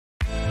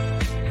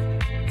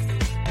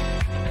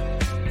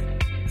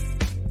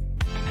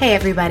Hey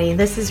everybody,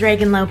 this is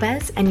Reagan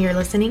Lopez, and you're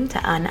listening to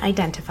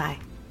Unidentify.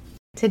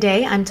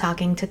 Today I'm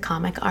talking to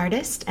comic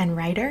artist and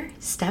writer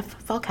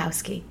Steph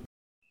Falkowski.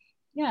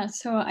 Yeah,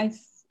 so I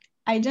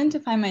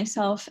identify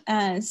myself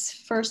as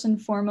first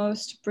and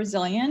foremost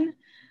Brazilian,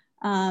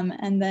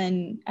 and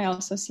then I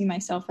also see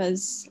myself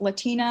as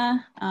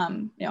Latina,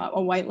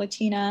 a white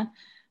Latina,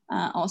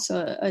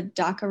 also a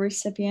DACA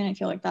recipient. I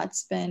feel like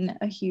that's been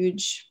a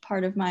huge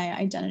part of my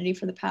identity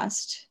for the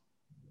past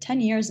 10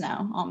 years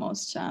now,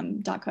 almost.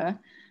 DACA,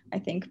 I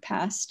think,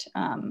 passed,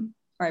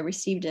 or I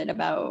received it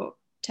about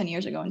 10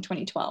 years ago in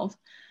 2012.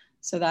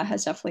 So that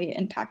has definitely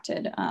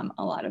impacted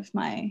a lot of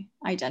my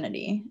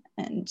identity,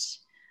 and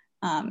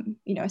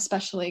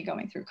especially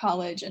going through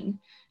college and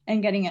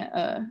getting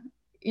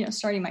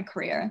starting my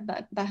career,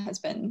 that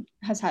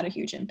has had a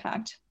huge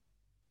impact.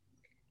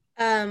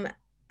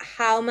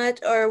 How much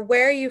or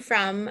where are you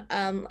from?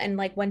 And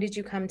like when did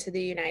you come to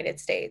the United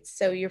States?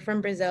 So you're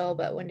from Brazil,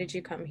 but when did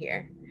you come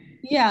here?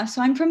 Yeah,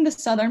 so I'm from the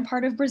southern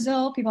part of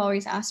Brazil. People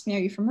always ask me, are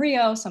you from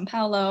Rio, São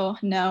Paulo?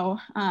 No,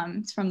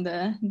 it's from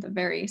the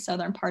very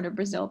southern part of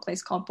Brazil, a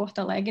place called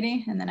Porto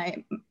Alegre. And then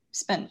I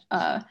spent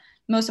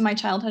most of my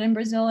childhood in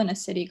Brazil in a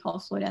city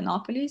called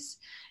Florianópolis.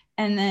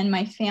 And then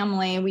my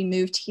family, we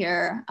moved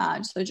here.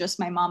 So just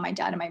my mom, my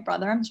dad, and my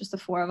brother, just the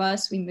four of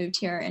us. We moved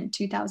here in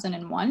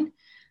 2001.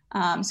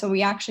 So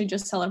we actually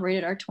just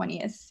celebrated our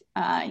 20th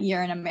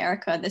year in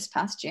America this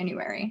past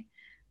January.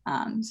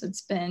 So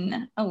it's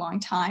been a long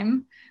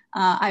time.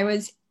 I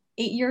was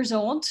 8 years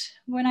old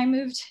when I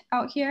moved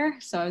out here.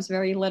 So I was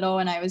very little,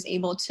 and I was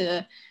able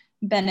to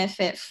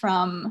benefit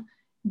from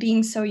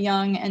being so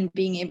young and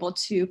being able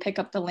to pick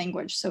up the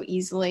language so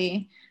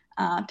easily,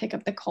 pick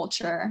up the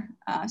culture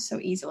so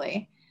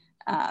easily.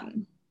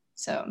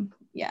 So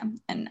yeah,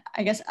 and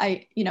I guess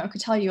I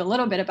could tell you a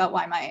little bit about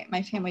why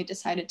my family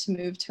decided to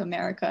move to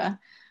America.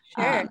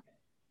 Sure.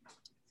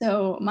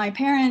 So my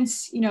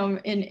parents,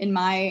 in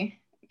my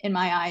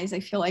eyes, I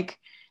feel like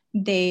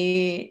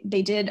they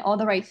did all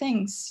the right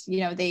things.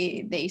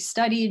 They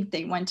studied,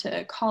 they went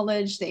to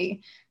college,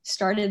 they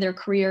started their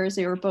careers.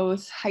 They were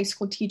both high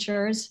school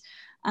teachers,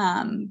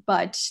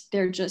 but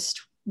they're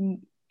just,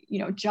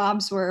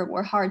 jobs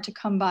were hard to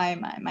come by.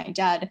 My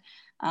dad,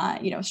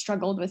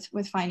 struggled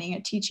with finding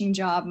a teaching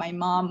job. My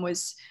mom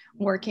was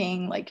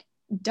working like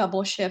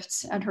double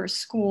shifts at her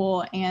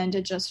school, and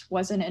it just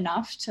wasn't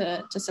enough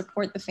to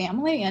support the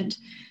family. And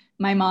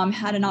my mom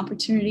had an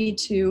opportunity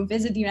to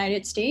visit the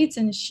United States,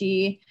 and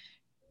she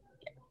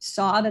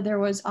saw that there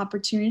was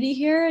opportunity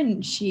here,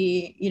 and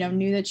she,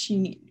 knew that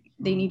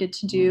they needed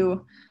to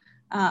do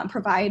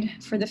provide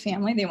for the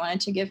family. They wanted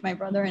to give my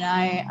brother and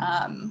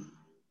I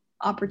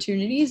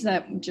opportunities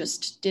that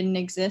just didn't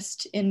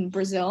exist in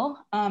Brazil,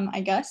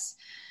 I guess.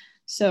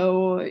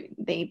 So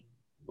they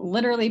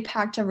literally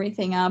packed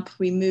everything up.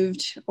 We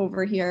moved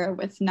over here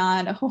with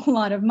not a whole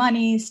lot of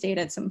money, stayed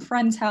at some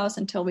friend's house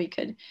until we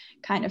could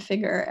kind of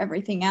figure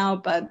everything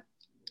out. But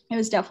it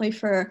was definitely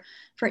for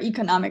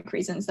economic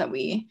reasons that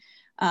we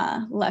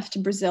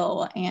left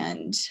Brazil,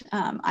 and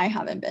I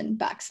haven't been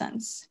back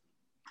since.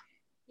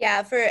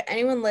 Yeah, for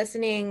anyone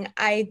listening,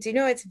 I do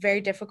know it's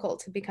very difficult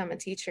to become a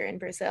teacher in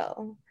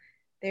Brazil.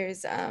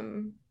 There's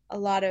a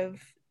lot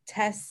of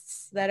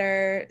tests that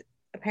are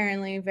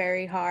apparently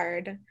very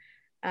hard.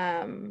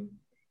 And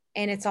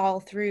it's all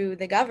through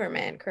the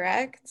government,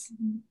 correct?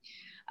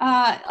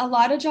 A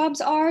lot of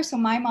jobs are. So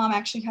my mom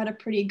actually had a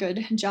pretty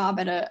good job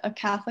at a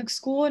Catholic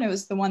school, and it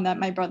was the one that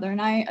my brother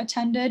and I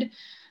attended.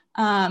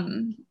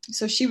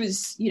 So she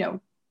was,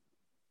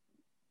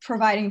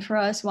 providing for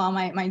us while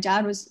my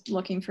dad was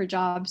looking for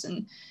jobs,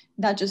 and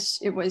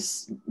it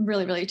was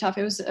really, really tough.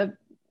 It was a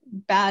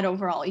bad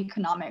overall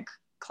economic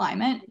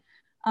climate.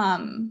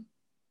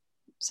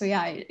 So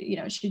yeah,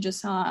 she just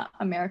saw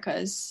America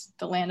as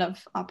the land of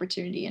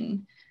opportunity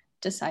and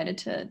decided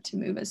to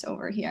move us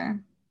over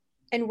here.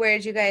 And where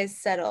did you guys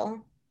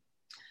settle?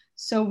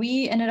 So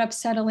we ended up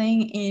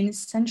settling in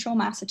central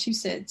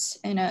Massachusetts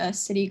in a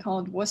city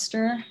called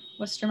Worcester,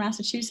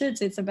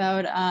 Massachusetts. It's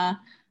about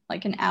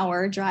like an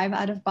hour drive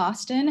out of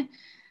Boston.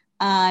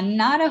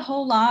 Not a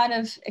whole lot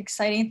of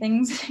exciting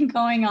things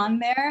going on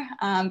there,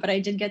 but I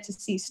did get to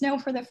see snow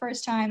for the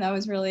first time. That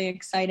was really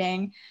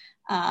exciting.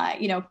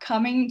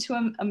 Coming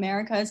to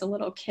America as a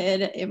little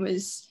kid, it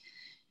was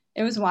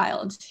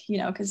wild,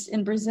 because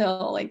in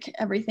Brazil, like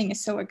everything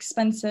is so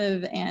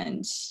expensive,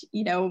 and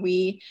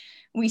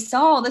we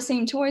saw all the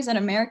same toys that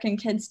American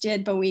kids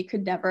did, but we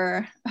could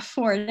never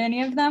afford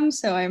any of them.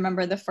 So I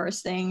remember the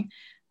first thing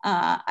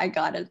I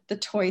got at the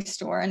toy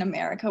store in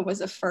America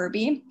was a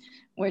Furby,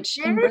 which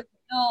in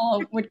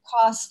Brazil would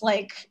cost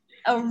like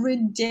a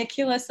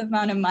ridiculous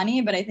amount of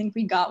money, but I think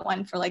we got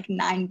one for like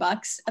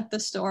 $9 at the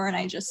store, and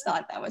I just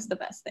thought that was the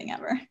best thing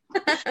ever.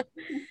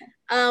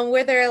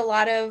 Were there a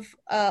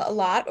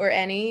lot or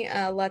any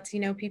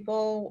Latino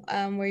people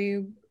where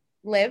you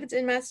lived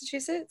in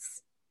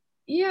Massachusetts?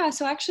 Yeah,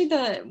 so actually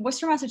the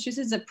Worcester,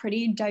 Massachusetts is a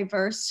pretty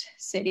diverse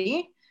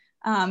city.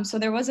 So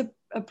there was a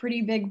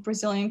pretty big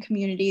Brazilian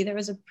community. There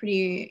was a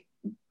pretty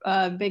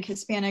big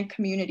Hispanic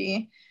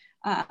community.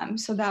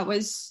 So that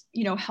was,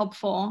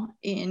 helpful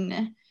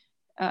in,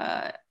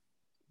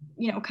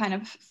 kind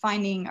of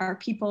finding our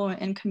people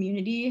and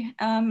community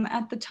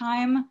at the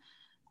time.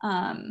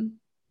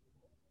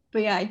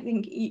 But yeah, I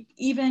think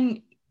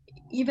even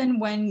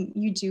when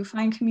you do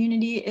find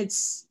community,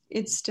 it's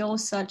still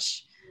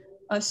such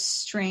a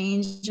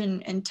strange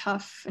and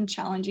tough and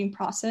challenging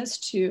process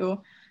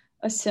to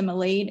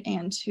assimilate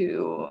and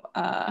to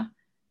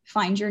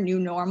find your new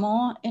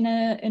normal in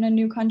a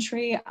new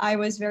country. I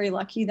was very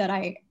lucky that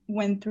I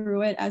went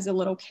through it as a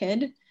little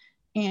kid,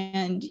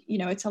 and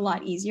it's a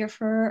lot easier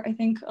for, I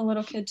think, a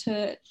little kid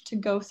to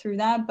go through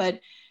that. But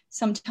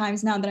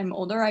sometimes now that I'm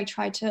older, I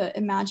try to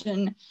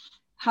imagine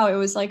how it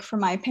was like for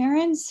my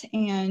parents,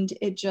 and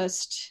it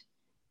just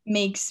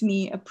makes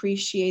me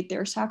appreciate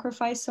their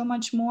sacrifice so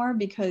much more,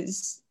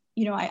 because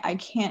I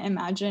can't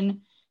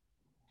imagine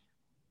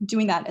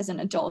doing that as an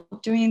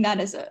adult, doing that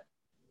as a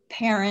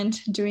parent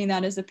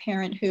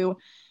who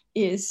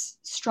is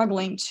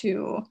struggling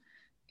to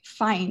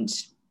find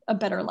a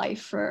better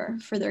life for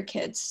their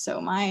kids. So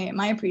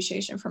my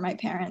appreciation for my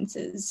parents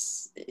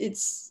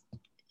it's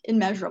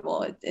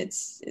immeasurable.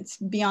 It's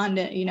beyond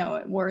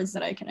it, words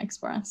that I can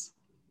express.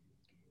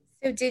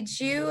 So did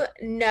you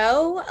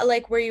know,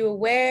 like, were you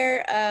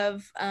aware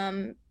of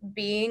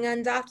being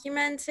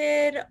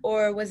undocumented,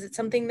 or was it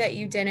something that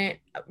you didn't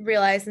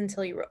realize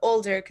until you were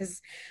older?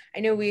 Because I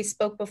know we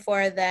spoke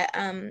before that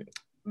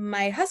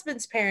my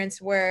husband's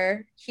parents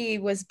he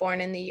was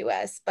born in the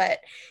US, but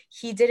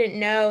he didn't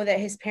know that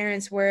his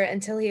parents were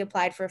until he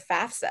applied for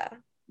FAFSA.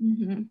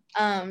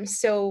 Mm-hmm.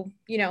 So,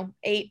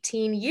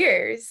 18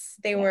 years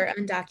they were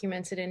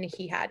undocumented and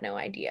he had no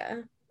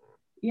idea.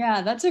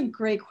 Yeah, that's a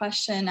great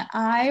question.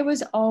 I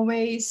was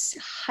always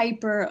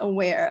hyper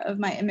aware of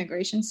my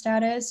immigration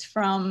status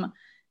from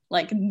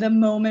like the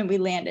moment we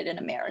landed in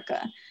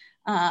America.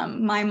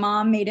 My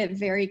mom made it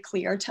very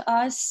clear to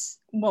us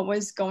what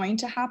was going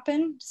to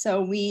happen.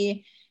 So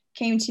we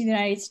came to the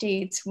United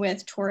States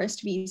with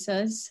tourist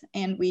visas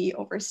and we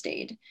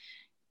overstayed.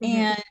 Mm-hmm.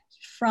 And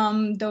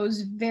from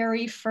those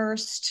very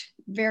first,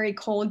 very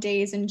cold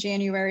days in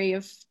January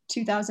of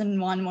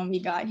 2001 when we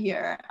got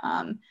here,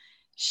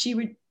 she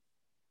would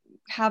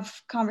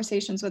have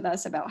conversations with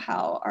us about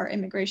how our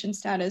immigration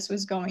status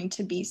was going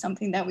to be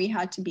something that we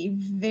had to be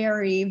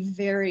very,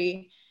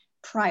 very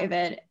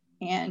private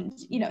and,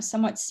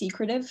 somewhat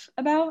secretive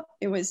about.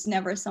 It was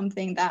never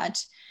something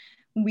that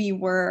we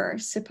were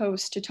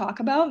supposed to talk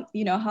about.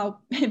 How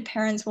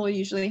parents will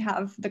usually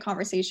have the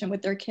conversation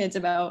with their kids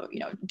about,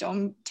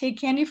 don't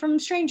take candy from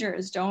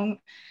strangers,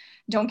 don't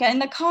get in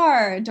the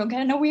car, don't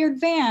get in a weird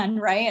van,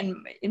 right?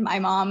 And my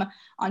mom,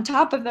 on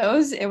top of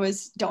those, it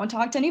was don't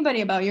talk to anybody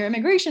about your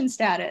immigration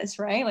status,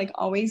 right? Like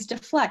always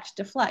deflect.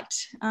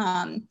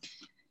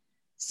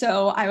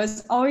 So I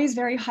was always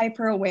very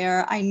hyper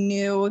aware. I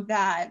knew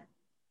that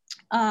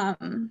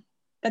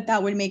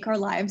that would make our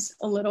lives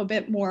a little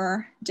bit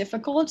more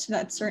difficult,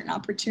 that certain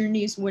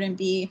opportunities wouldn't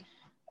be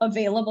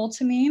available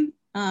to me.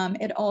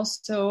 It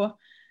also,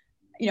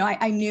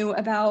 I knew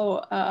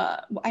about,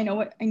 I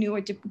knew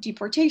what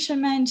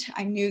deportation meant.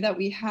 I knew that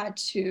we had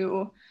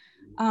to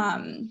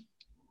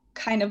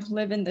kind of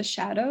live in the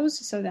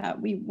shadows so that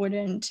we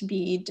wouldn't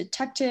be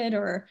detected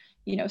or,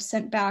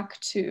 sent back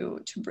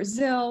to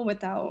Brazil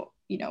without,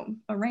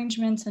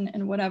 arrangements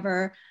and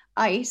whatever.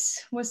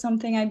 ICE was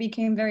something I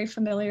became very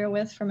familiar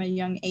with from a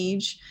young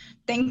age.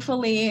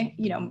 Thankfully,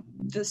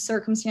 the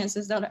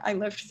circumstances that I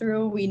lived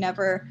through, we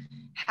never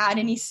had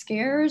any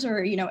scares or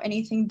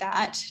anything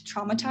that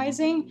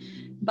traumatizing.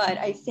 But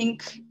I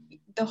think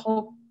the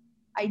whole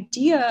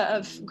idea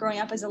of growing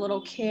up as a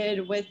little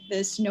kid with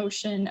this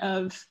notion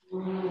of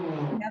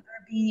never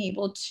being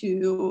able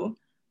to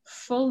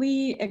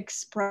fully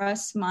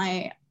express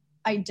my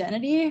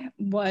identity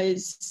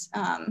was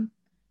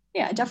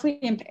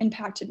definitely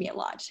impacted me a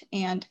lot.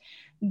 And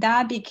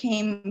that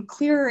became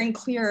clearer and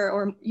clearer,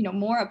 or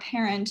more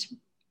apparent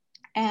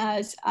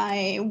as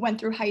I went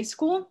through high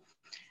school.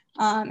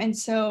 And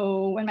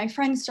so when my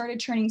friends started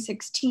turning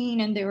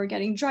 16 and they were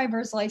getting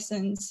driver's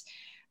license,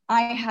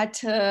 I had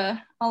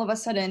to all of a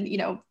sudden,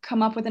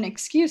 come up with an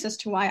excuse as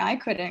to why I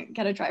couldn't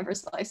get a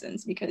driver's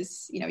license,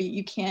 because,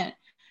 you can't,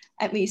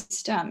 at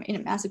least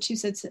in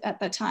Massachusetts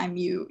at that time,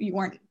 you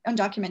weren't,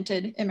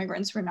 undocumented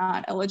immigrants were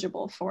not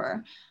eligible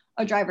for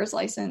a driver's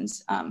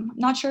license.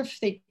 Not sure if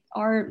they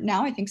are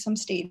now. I think some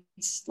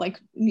states like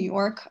New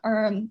York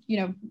are,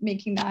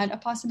 making that a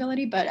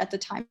possibility, but at the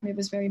time it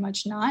was very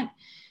much not.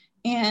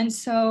 And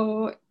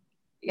so,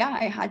 yeah,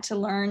 I had to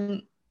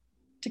learn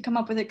to come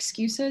up with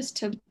excuses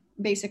to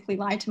basically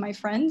lie to my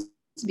friends,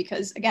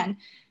 because again,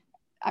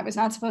 I was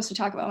not supposed to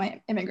talk about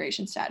my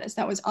immigration status.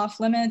 That was off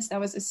limits. That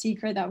was a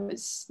secret. That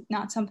was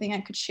not something I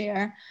could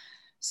share.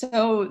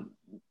 So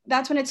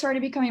that's when it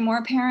started becoming more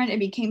apparent. It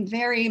became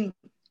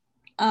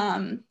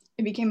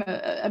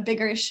a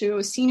bigger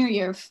issue senior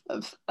year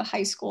of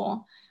high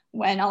school.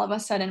 when all of a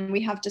sudden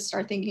we have to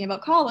start thinking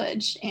about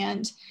college.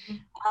 And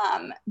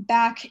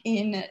back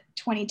in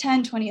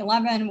 2010,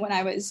 2011, when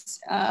I was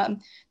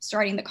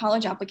starting the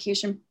college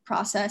application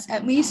process,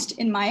 at least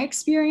in my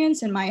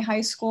experience in my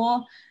high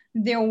school,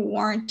 there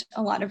weren't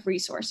a lot of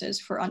resources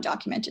for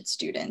undocumented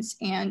students.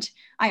 And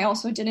I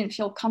also didn't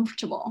feel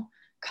comfortable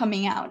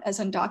coming out as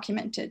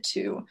undocumented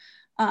to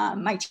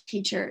my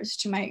teachers,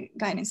 to my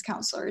guidance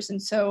counselors.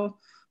 And so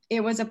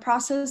it was a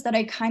process that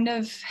I kind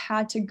of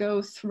had to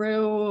go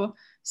through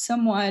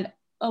somewhat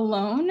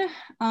alone,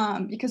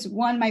 because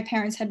one, my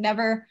parents had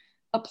never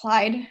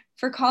applied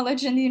for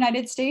college in the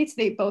United States.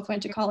 They both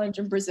went to college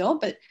in Brazil,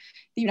 but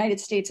the United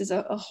States is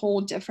a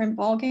whole different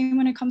ballgame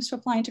when it comes to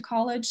applying to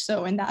college.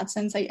 So in that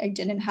sense, I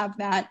didn't have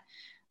that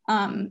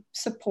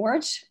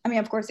support. I mean,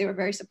 of course, they were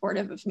very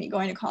supportive of me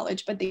going to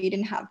college, but they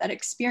didn't have that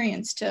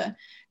experience to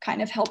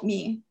kind of help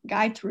me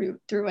guide through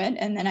it.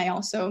 And then I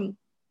also,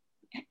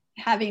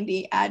 having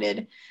the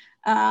added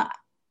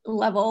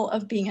level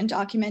of being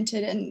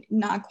undocumented and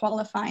not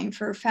qualifying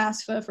for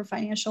FAFSA, for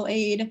financial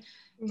aid,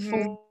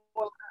 for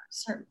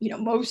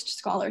most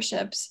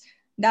scholarships,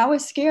 that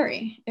was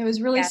scary. It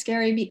was really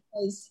scary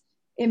because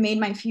it made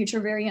my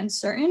future very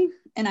uncertain.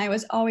 And I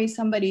was always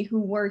somebody who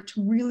worked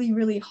really,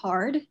 really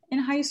hard in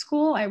high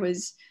school. I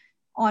was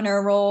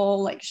honor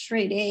roll, like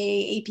straight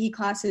A, AP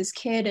classes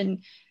kid.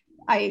 And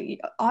I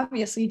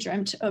obviously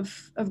dreamt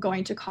of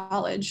going to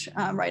college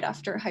right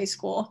after high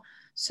school.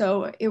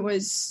 So it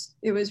was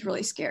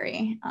really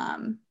scary.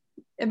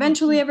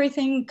 Eventually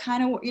everything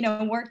kind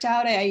of, worked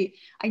out. I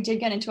did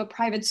get into a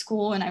private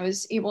school and I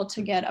was able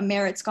to get a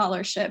merit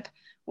scholarship,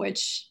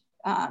 which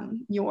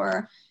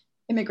your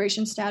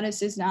immigration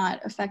status is not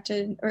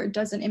affected or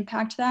doesn't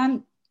impact that.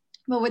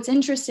 But what's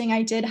interesting,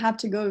 I did have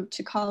to go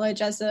to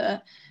college as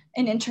an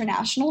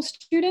international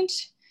student,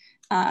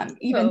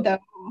 even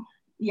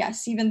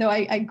though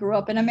I grew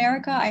up in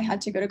America, I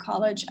had to go to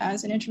college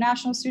as an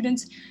international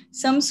student.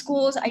 Some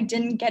schools I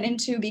didn't get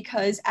into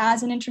because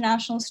as an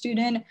international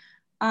student,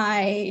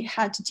 I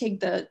had to take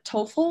the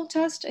TOEFL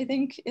test, I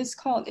think is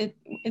called.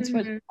 It's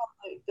what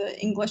the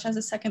English as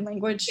a second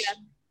language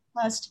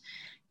test.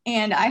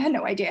 And I had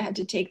no idea I had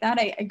to take that.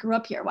 I grew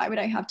up here. Why would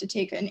I have to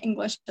take an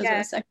English as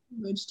a second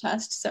language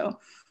test? So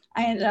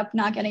I ended up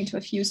not getting to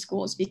a few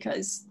schools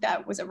because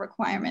that was a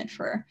requirement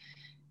for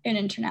an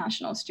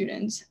international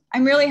student.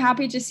 I'm really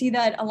happy to see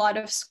that a lot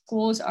of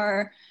schools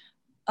are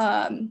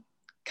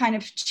kind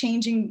of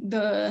changing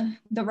the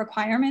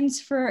requirements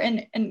for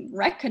and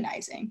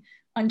recognizing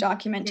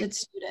undocumented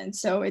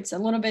students. So it's a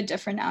little bit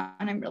different now.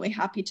 And I'm really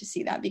happy to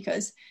see that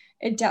because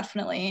it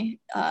definitely,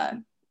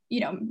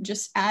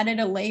 just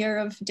added a layer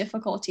of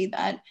difficulty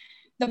that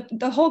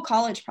the whole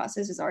college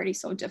process is already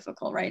so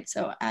difficult, right?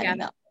 So adding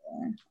that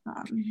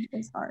layer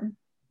is hard.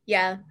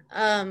 Yeah.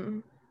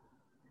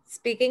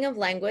 Speaking of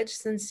language,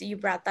 since you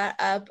brought that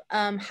up,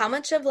 how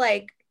much of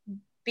like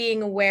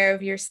being aware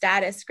of your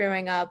status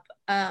growing up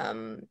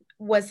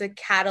was a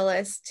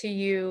catalyst to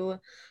you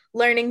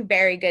learning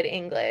very good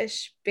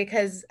English?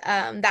 Because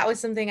that was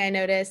something I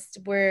noticed.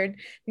 We're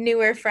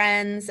newer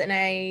friends,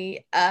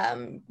 and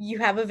you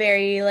have a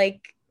very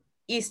like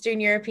Eastern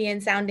European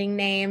sounding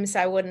name,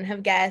 so I wouldn't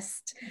have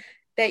guessed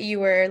that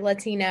you were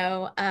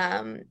Latino,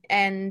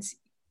 and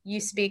you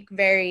speak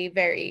very,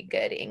 very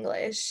good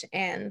English.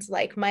 And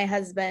like my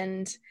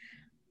husband,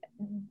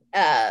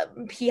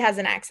 he has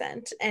an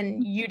accent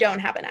and you don't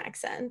have an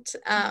accent.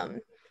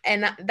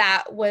 And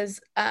that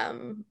was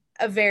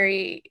a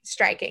very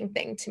striking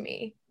thing to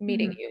me,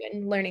 meeting you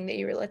and learning that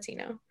you were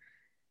Latino.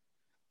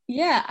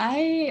 Yeah,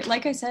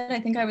 like I said, I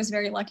think I was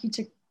very lucky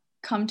to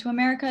come to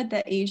America at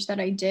the age that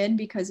I did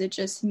because it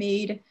just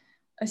made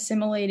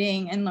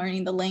assimilating and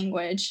learning the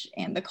language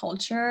and the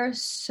culture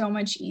so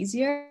much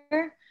easier.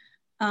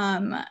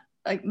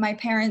 Like my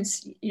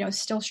parents,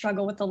 still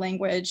struggle with the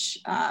language.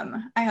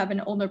 I have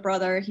an older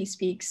brother. He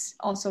speaks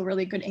also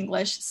really good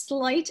English,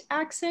 slight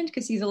accent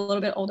because he's a little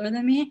bit older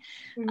than me.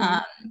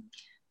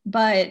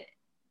 But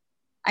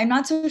I'm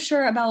not so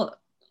sure about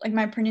like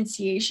my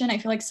pronunciation. I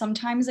feel like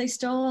sometimes I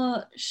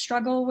still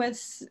struggle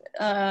with,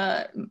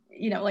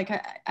 like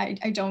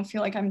I don't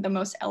feel like I'm the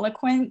most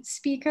eloquent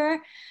speaker.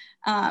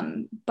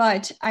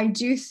 But I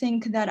do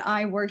think that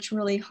I worked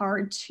really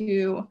hard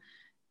to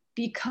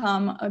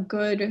become a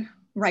good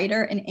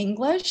writer in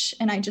English,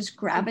 and I just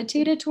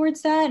gravitated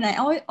towards that. And I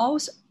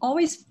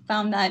always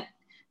found that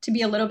to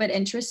be a little bit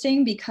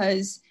interesting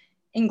because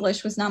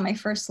English was not my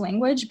first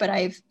language, but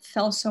I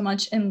fell so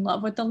much in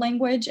love with the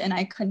language and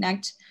I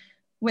connect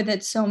with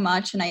it so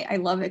much. And I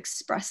love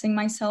expressing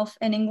myself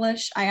in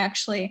English. I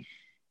actually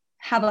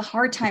have a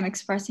hard time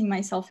expressing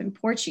myself in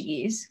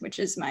Portuguese, which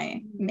is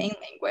my main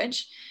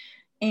language.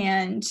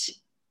 And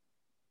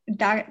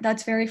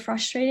that's very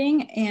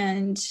frustrating.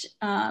 And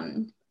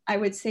I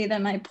would say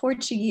that my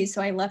Portuguese,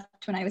 so I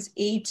left when I was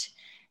 8,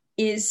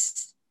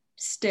 is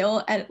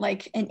still at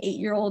like an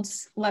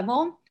 8-year-old's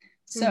level.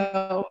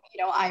 So,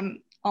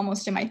 I'm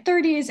almost in my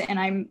 30s and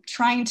I'm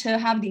trying to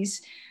have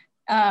these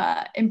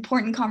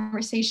important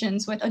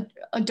conversations with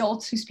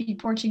adults who speak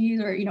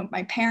Portuguese or,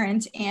 my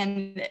parents.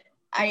 And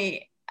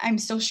I I'm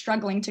still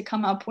struggling to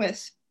come up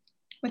with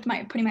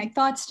my putting my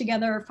thoughts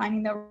together,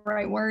 finding the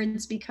right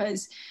words,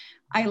 because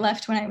I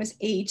left when I was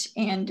 8,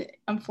 and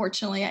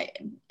unfortunately,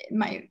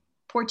 my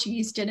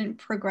Portuguese didn't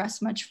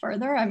progress much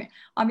further. I mean,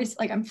 obviously,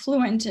 like, I'm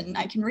fluent and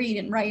I can read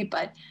and write,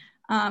 but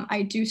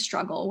I do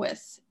struggle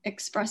with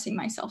expressing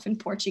myself in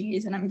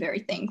Portuguese, and I'm very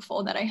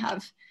thankful that I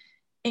have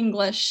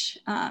English,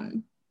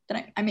 I'm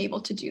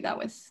able to do that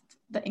with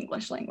the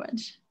English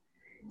language.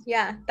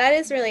 Yeah, that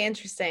is really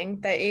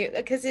interesting that you,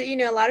 because you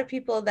know, a lot of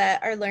people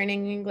that are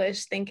learning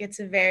English think it's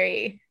a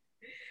very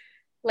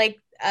like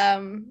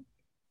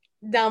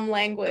dumb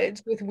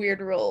language with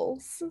weird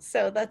rules.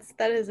 So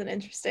that is an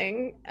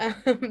interesting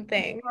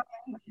thing.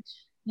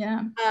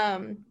 Yeah.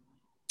 Um,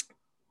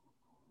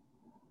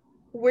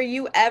 were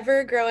you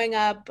ever growing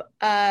up,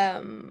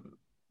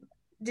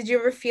 did you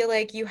ever feel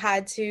like you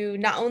had to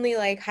not only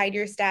like hide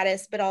your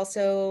status, but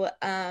also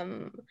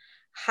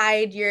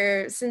hide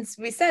your, since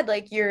we said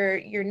like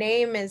your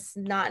name is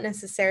not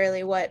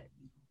necessarily what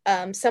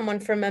someone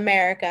from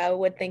America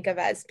would think of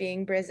as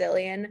being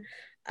Brazilian,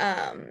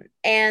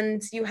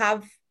 and you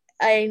have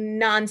a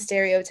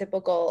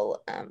non-stereotypical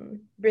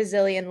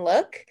Brazilian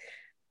look.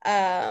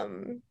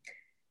 Um,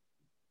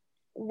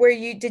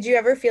 did you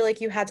ever feel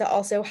like you had to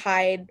also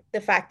hide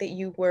the fact that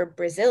you were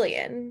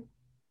Brazilian?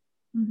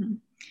 Mm-hmm.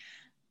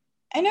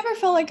 I never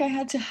felt like I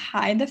had to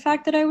hide the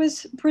fact that I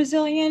was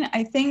Brazilian.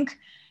 I think,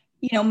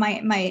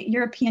 my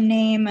European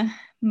name,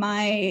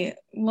 my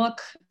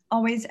look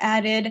always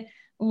added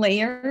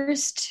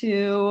layers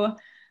to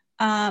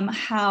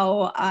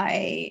how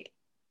I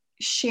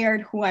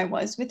shared who I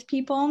was with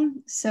people.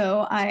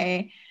 So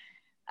I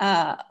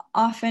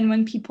often,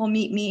 when people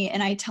meet me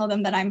and I tell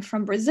them that I'm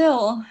from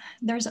Brazil,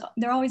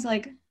 they're always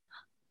like,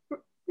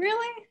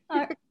 "Really?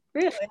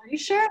 Really? Are you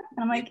sure?" And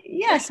I'm like,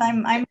 "Yes,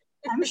 I'm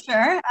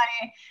sure.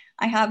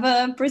 I have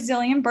a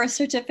Brazilian birth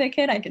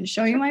certificate. I can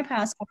show you my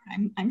passport.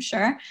 I'm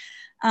sure."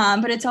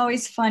 But it's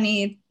always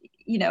funny,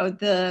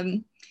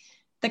 the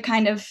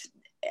kind of,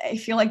 I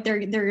feel like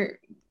they're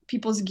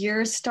people's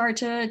gears start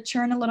to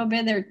churn a little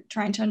bit. They're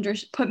trying to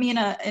put me in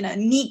a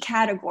neat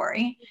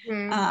category.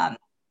 Mm-hmm.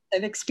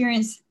 I've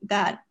experienced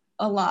that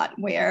a lot,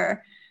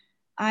 where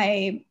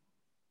I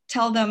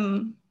tell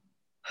them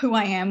who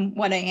I am,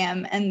 what I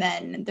am, and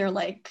then they're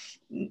like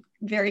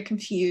very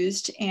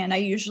confused. And I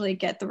usually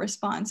get the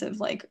response of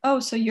like, "Oh,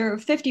 so you're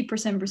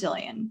 50%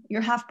 Brazilian,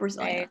 you're half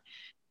Brazilian." Right.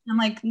 I'm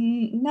like,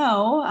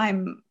 "No,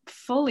 I'm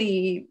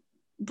fully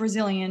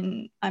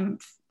Brazilian. I'm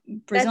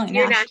That's Brazilian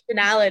your national."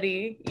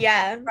 nationality.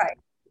 Yeah. Right.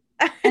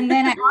 And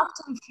then I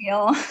often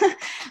feel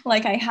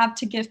like I have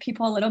to give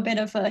people a little bit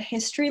of a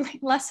history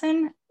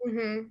lesson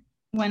Mm-hmm.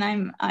 when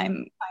I'm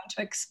trying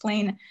to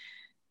explain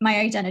my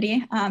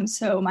identity.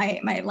 So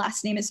my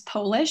last name is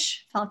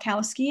Polish,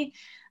 Falkowski.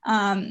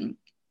 Um,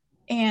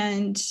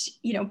 and,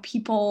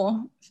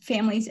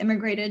 families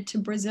immigrated to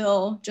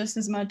Brazil just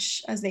as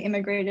much as they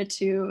immigrated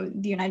to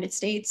the United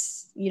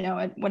States,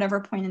 at whatever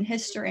point in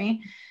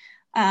history.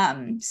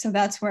 So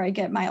that's where I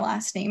get my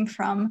last name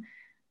from.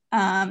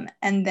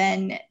 And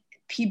then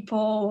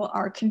people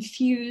are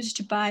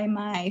confused by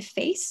my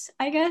face,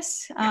 I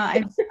guess.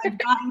 I've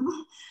gotten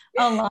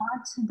a lot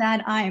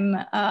that I'm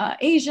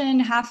Asian,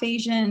 half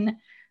Asian.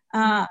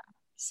 Uh,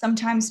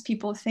 Sometimes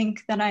people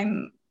think that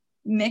I'm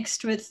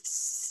mixed with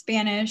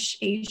Spanish,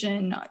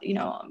 Asian,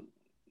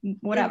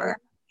 whatever.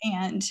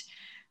 And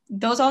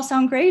those all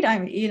sound great.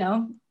 I'm,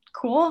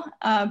 cool.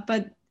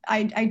 But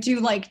I do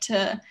like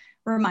to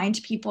remind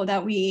people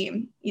that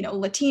we,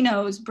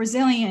 Latinos,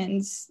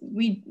 Brazilians,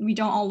 we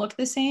don't all look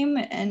the same,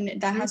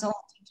 and that has a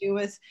lot to do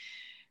with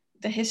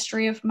the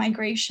history of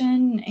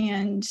migration.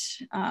 And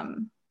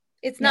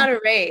It's yeah. not a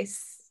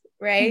race,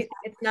 right?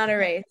 Exactly. It's not a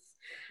race.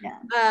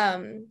 Yeah.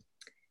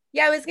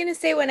 Yeah, I was gonna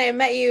say when I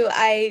met you,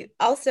 I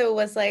also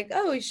was like,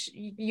 oh,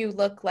 you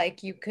look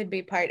like you could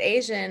be part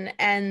Asian.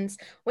 And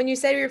when you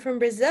said you were from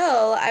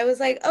Brazil, I was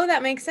like, oh,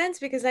 that makes sense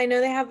because I know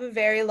they have a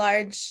very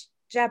large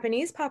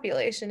Japanese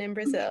population in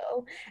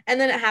Brazil. And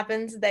then it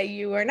happens that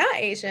you are not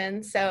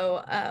Asian.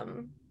 So,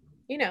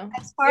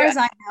 As far yeah, as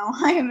I know,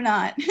 I am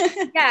not.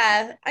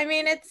 yeah. I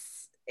mean,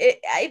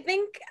 I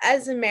think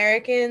as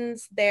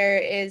Americans, there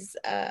is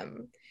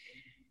an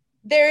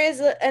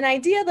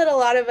idea that a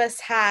lot of us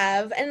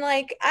have, and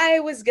like I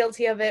was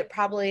guilty of it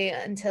probably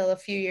until a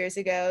few years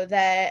ago,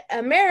 that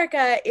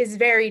America is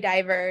very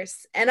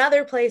diverse and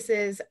other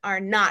places are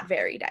not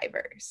very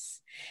diverse.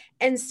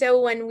 And so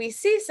when we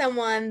see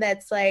someone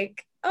that's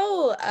like,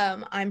 oh,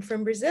 I'm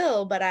from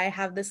Brazil, but I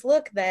have this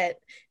look that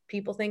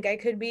people think I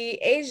could be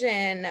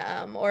Asian,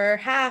 or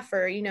half,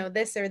 or,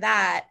 this or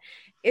that,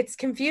 it's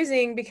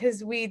confusing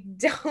because we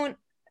don't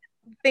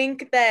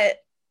think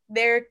that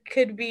there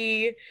could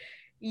be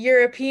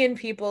European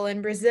people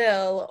in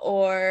Brazil,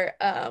 or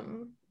I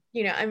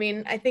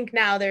mean, I think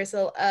now there's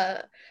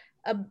a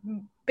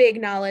big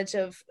knowledge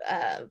of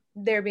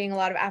there being a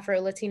lot of Afro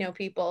Latino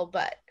people,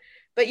 but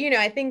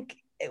I think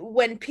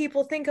when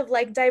people think of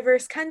like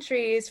diverse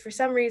countries, for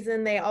some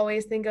reason they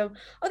always think of,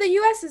 oh, the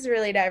US is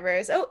really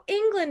diverse, oh,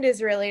 England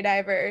is really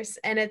diverse,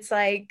 and it's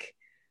like,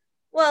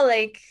 well,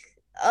 like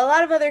a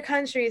lot of other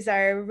countries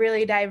are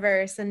really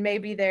diverse, and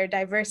maybe their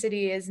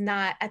diversity is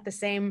not at the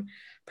same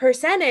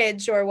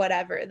percentage or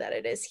whatever that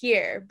it is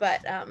here,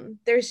 but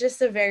there's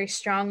just a very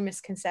strong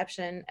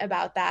misconception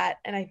about that,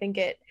 and I think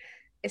it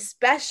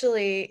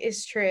especially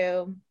is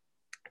true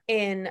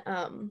in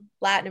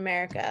Latin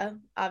America,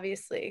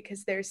 obviously,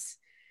 because there's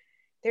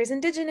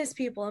indigenous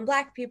people and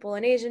black people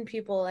and Asian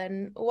people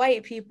and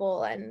white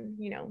people and,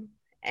 you know,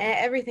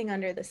 everything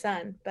under the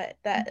sun. But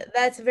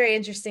that's a very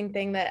interesting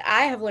thing that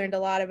I have learned a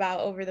lot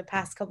about over the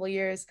past couple of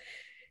years,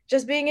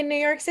 just being in New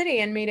York City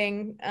and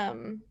meeting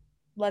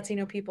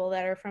Latino people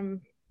that are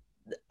from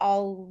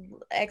all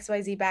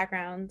XYZ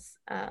backgrounds.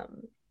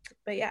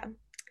 But yeah.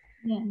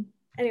 Yeah.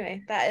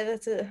 Anyway,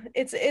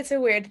 it's a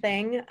weird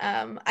thing.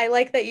 I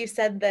like that you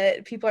said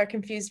that people are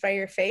confused by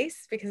your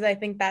face, because I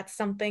think that's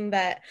something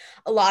that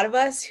a lot of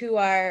us who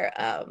are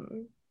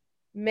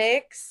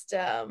mixed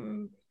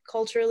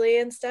culturally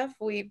and stuff,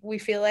 we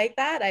feel like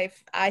that.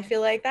 I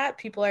feel like that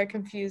people are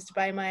confused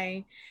by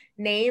my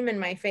name and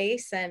my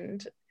face,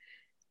 and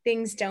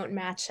things don't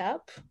match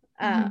up.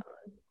 And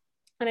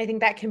I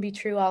think that can be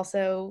true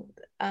also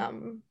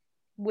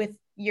with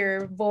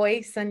your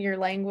voice and your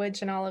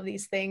language and all of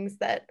these things,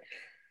 that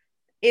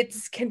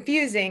it's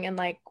confusing. And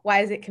like,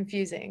 why is it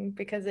confusing?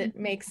 Because it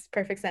makes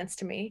perfect sense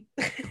to me.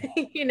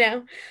 You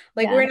know,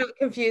 like we're not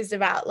confused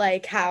about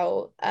like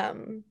how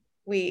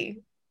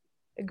we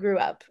grew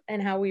up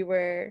and how we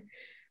were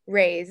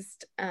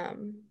raised.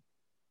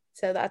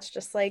 So that's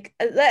just like,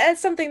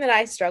 that's something that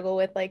I struggle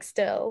with, like,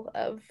 still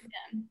of.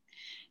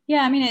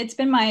 Yeah, I mean, it's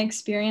been my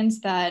experience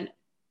that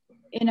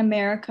in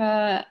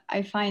America,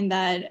 I find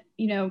that,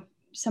 you know,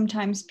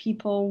 sometimes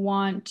people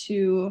want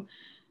to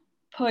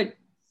put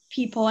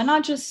people, and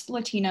not just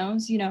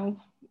Latinos, you know,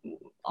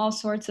 all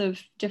sorts of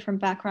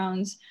different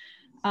backgrounds.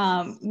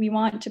 We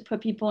want to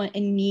put people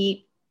in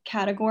neat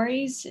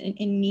categories,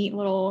 in neat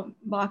little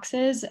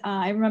boxes.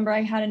 I remember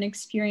I had an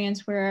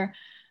experience where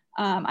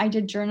I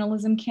did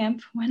journalism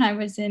camp when I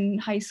was in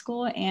high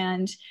school,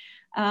 and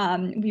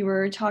we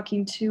were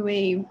talking to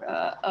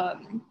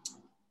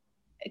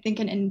I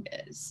think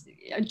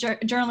a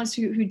journalist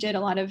who did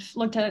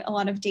looked at a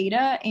lot of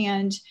data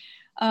and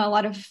a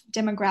lot of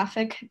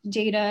demographic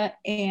data,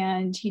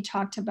 and he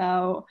talked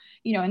about,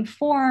 you know, in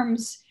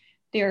forms,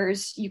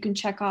 you can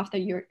check off that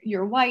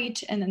you're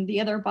white, and then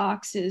the other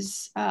box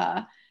is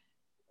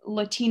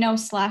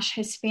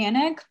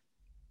Latino/Hispanic,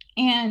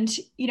 and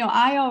you know,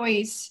 I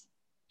always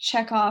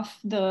check off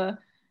the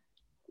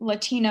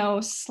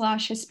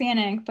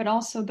Latino/Hispanic, but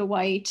also the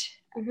white.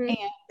 And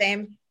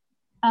same.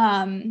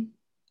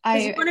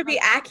 I want to be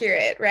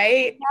accurate,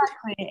 right?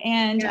 Exactly.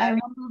 And I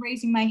remember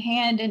raising my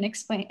hand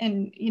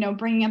and you know,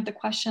 bringing up the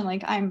question,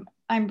 like, I'm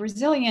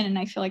Brazilian, and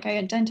I feel like I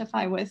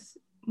identify with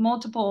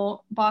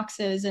multiple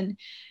boxes. And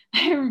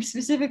I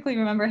specifically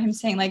remember him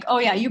saying, like, oh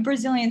yeah, you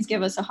Brazilians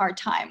give us a hard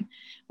time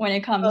when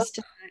it comes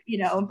to, you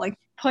know, like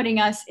putting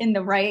us in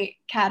the right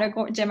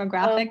category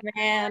demographic. Oh,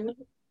 man.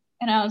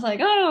 And I was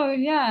like, oh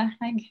yeah,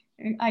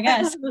 I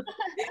guess.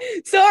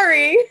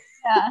 Sorry.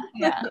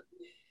 Yeah.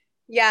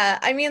 Yeah,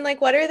 I mean, like,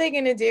 what are they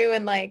gonna do?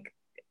 And like,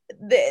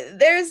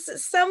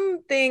 there's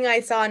something I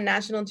saw on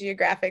National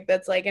Geographic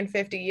that's like, in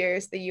 50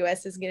 years, the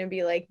US is gonna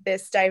be like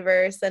this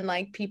diverse, and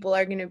like people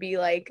are gonna be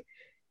like,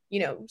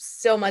 you know,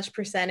 so much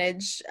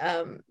percentage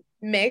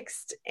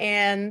mixed.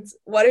 And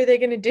what are they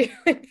gonna do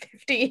in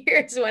 50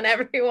 years when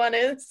everyone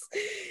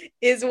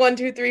is 1,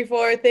 2, 3,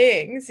 4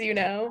 things, you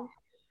know?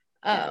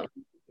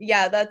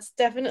 Yeah, that's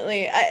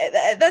definitely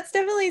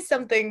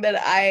something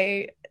that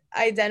I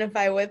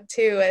identify with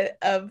too,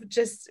 of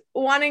just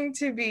wanting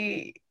to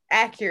be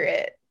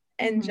accurate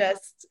and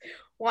just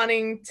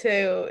wanting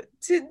to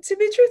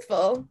be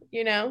truthful,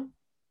 you know?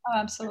 Oh,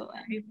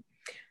 absolutely.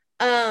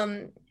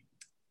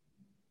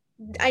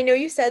 I know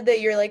you said that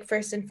you're like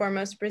first and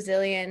foremost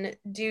Brazilian.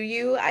 Do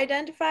you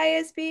identify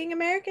as being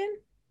American?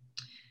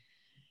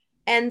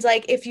 And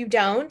like, if you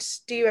don't,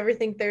 do you ever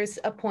think there's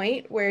a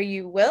point where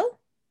you will?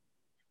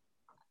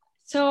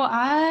 So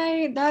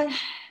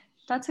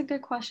that's a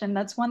good question.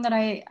 That's one that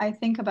I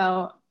think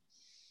about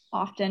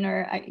often,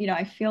 or you know,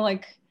 I feel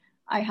like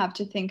I have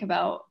to think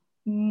about,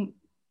 you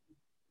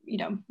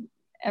know,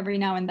 every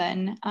now and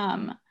then.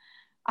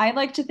 I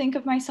like to think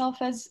of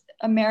myself as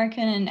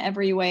American in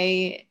every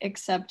way,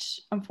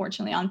 except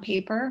unfortunately on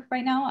paper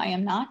right now I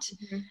am not.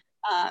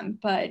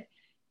 But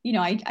you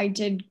know, I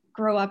did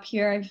grow up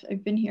here.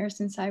 I've been here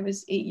since I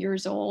was 8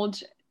 years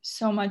old.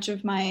 So much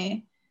of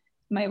my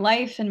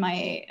life and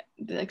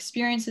the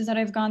experiences that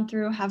I've gone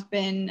through have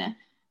been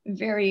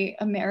very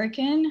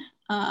American.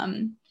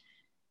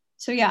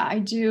 So yeah, I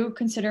do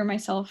consider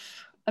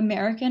myself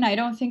American. I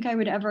don't think I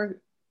would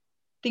ever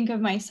think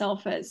of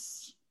myself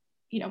as,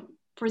 you know,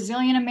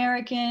 Brazilian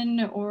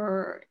American,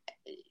 or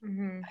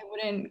I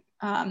wouldn't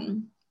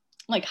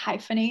like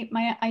hyphenate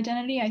my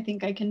identity. I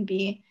think I can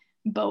be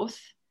both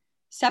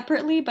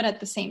separately, but at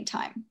the same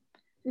time.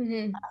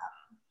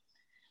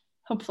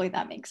 Hopefully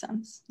that makes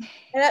sense.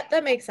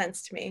 That makes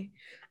sense to me.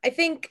 I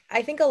think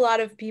a lot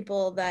of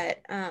people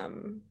that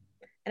and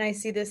I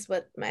see this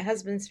with my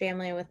husband's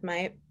family, with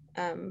my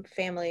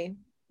family,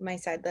 my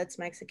side that's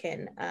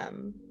Mexican,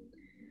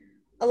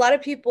 a lot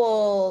of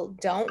people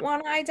don't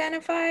want to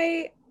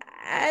identify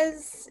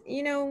as,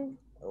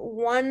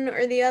 one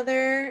or the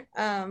other.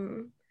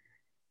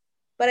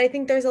 But I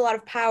think there's a lot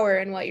of power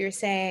in what you're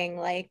saying.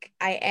 Like,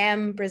 I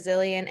am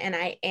Brazilian and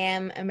I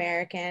am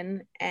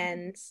American,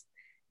 and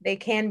they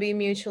can be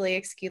mutually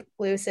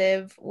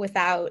exclusive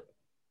without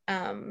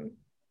um,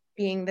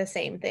 being the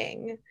same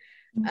thing.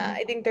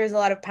 I think there's a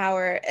lot of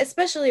power,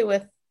 especially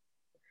with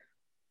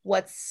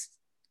what's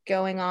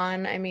going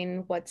on. I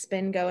mean, what's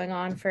been going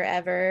on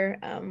forever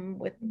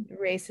with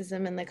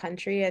racism in the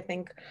country. I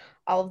think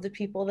all of the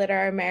people that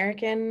are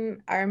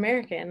American,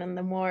 and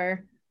the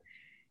more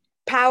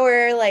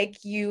power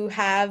like you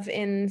have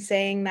in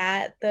saying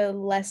that, the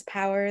less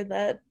power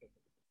that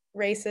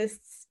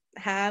racists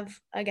have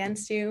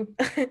against you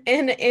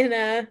in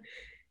a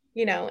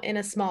in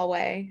a small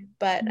way.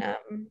 But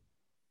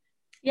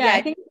Yeah,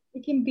 I think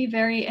it can be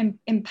very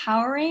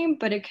empowering,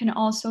 but it can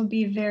also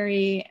be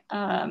very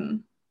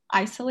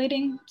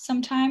isolating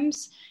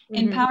sometimes.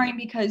 Empowering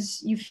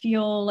because you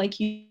feel like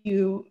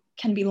you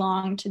can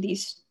belong to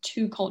these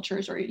two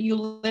cultures, or you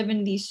can live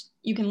in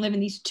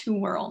these two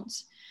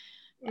worlds.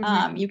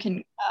 You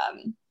can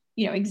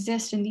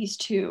exist in these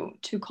two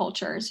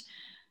cultures,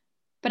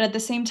 but at the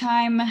same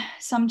time,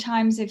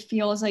 sometimes it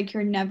feels like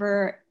you're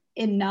never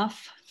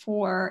enough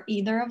for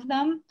either of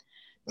them.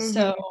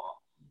 So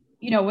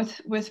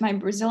with my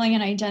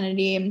Brazilian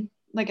identity,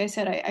 like I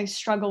said, I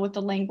struggle with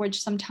the language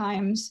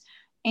sometimes,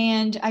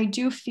 and I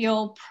do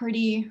feel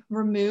pretty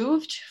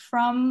removed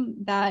from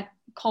that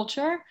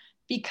culture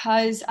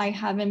because I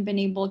haven't been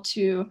able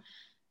to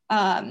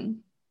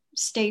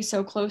stay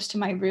so close to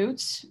my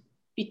roots,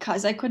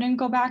 because I couldn't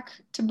go back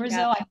to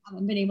Brazil. I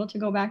haven't been able to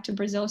go back to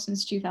Brazil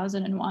since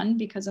 2001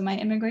 because of my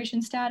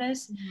immigration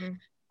status.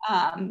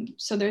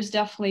 So there's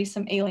definitely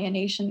some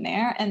alienation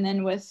there. And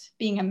then with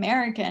being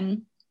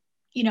American,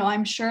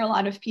 I'm sure a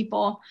lot of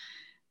people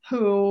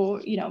who,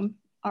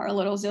 are a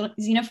little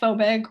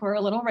xenophobic or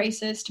a little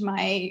racist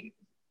might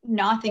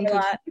not think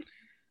of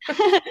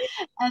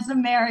as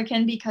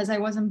American because I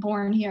wasn't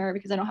born here,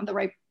 because I don't have the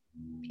right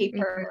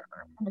paper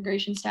or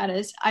immigration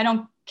status. I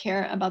don't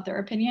care about their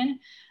opinion.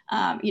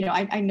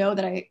 I know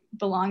that I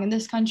belong in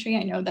this country.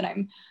 I know that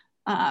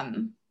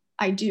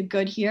I do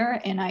good here,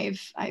 and I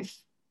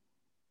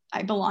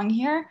belong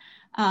here.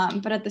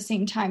 But at the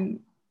same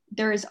time,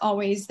 there is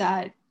always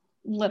that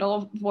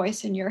little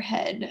voice in your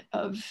head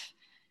of,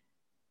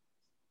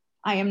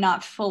 I am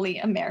not fully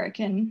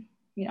American.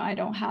 I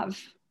don't have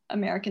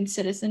American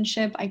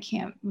citizenship. I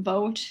can't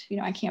vote.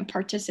 I can't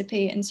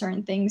participate in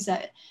certain things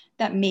that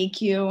make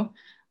you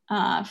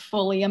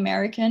fully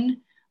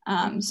American.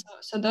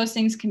 So those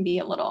things can be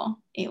a little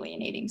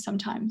alienating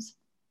sometimes.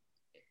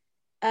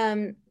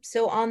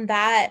 So on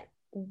that,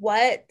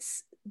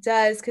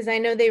 because I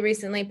know they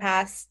recently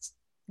passed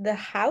the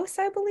House,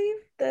 I believe,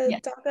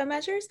 the DACA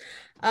measures.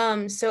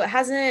 So it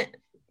hasn't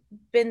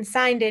been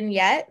signed in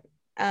yet,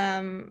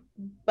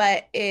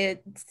 but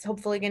it's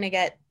hopefully going to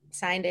get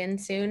signed in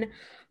soon.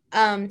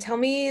 Tell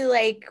me,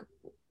 like,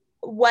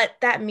 what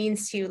that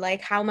means to you,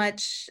 like how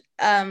much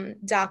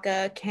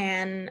DACA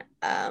can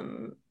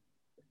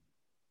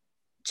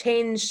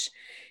change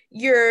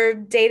your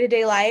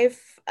day-to-day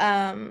life.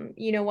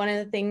 One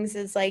of the things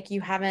is like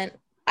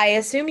I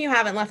assume you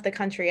haven't left the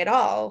country at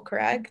all,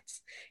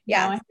 correct?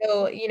 Yeah.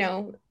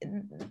 So,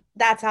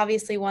 that's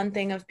obviously one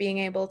thing of being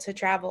able to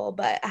travel,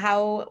 but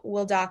how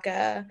will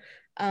DACA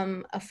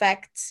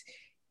affect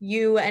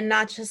you, and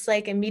not just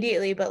like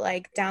immediately, but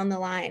like down the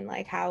line?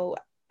 Like how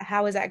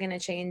is that going to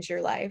change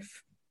your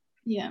life?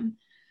 Yeah.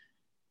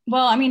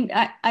 Well, I mean,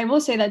 I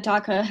will say that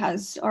DACA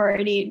has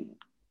already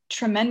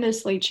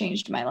tremendously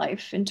changed my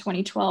life in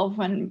 2012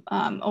 when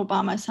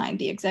Obama signed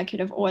the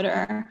executive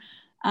order.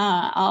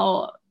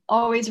 I'll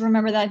always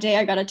remember that day.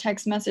 I got a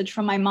text message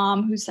from my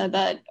mom who said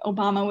that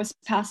Obama was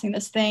passing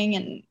this thing,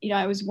 and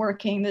I was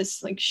working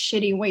this like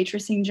shitty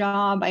waitressing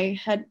job. I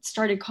had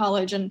started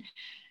college, and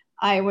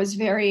I was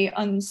very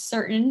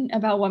uncertain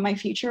about what my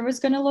future was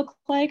going to look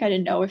like. I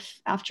didn't know if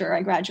after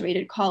I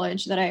graduated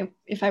college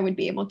if I would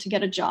be able to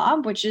get a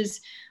job, which is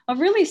a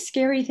really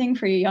scary thing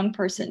for a young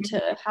person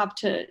to have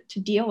to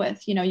deal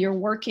with. You're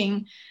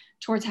working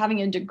towards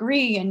having a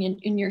degree,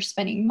 and you're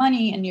spending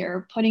money, and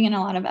you're putting in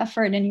a lot of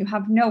effort, and you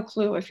have no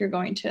clue if you're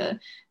going to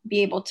be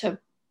able to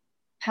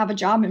have a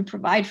job and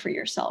provide for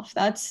yourself.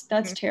 That's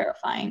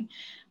terrifying.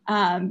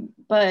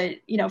 But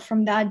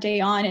from that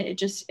day on,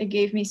 it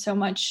gave me so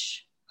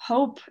much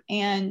hope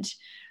and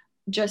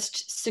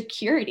just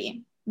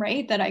security,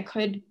 right? That I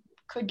could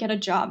get a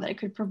job, that I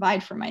could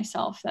provide for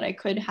myself, that I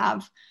could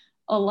have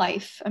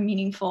a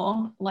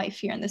meaningful life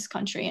here in this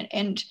country,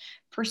 and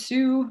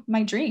pursue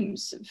my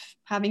dreams of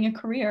having a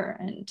career,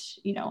 and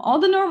all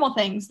the normal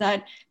things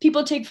that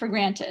people take for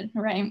granted,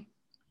 right?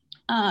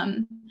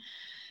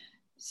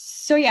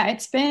 So yeah,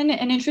 it's been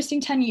an interesting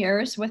 10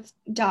 years with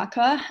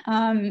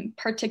DACA.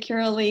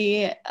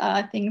 Particularly,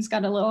 things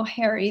got a little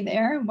hairy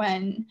there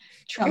when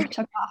Trump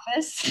took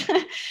office.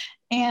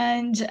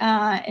 And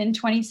in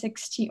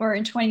 2016 or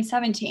in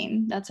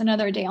 2017, that's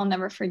another day I'll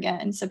never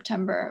forget, in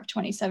September of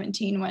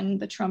 2017, when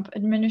the Trump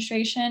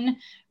administration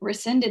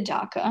rescinded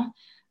DACA.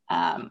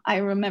 I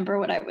remember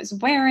what I was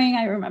wearing.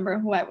 I remember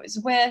who I was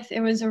with.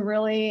 It was a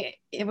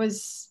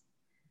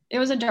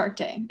dark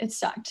day. It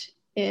sucked.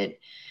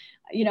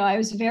 I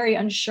was very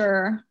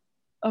unsure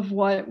of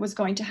what was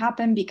going to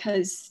happen,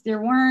 because we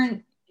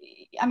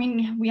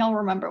all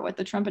remember what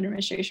the Trump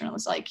administration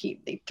was like.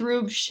 They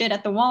threw shit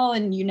at the wall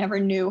and you never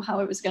knew how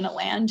it was going to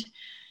land.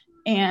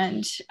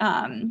 And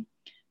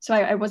so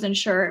I wasn't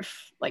sure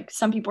if, like,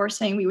 some people were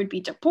saying we would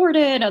be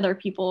deported. Other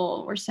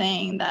people were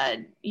saying that,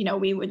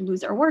 we would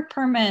lose our work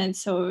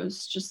permits. So it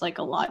was just like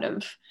a lot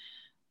of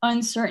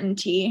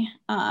uncertainty,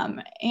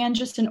 and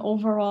just an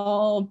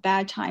overall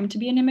bad time to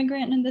be an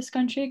immigrant in this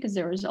country, because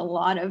there was a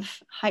lot of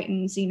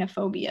heightened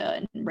xenophobia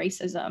and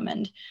racism,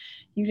 and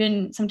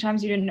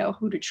sometimes you didn't know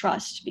who to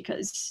trust,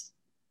 because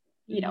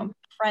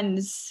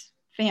friends,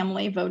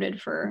 family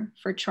voted for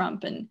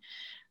Trump, and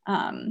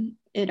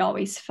it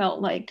always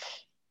felt like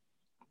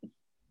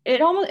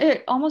it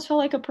almost felt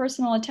like a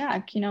personal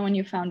attack, when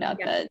you found out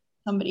that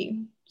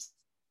somebody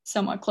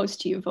somewhat close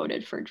to you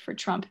voted for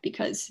Trump,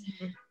 because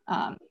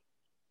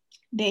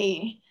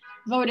they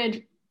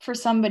voted for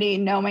somebody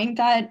knowing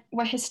that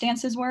what his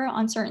stances were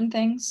on certain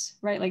things,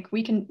 right? Like,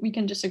 we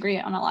can disagree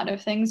on a lot of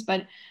things,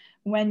 but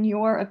when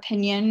your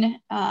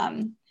opinion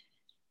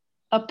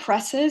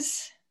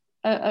oppresses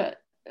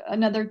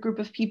another group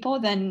of people,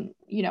 then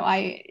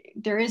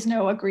there is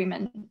no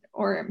agreement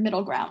or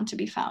middle ground to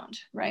be found,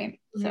 right?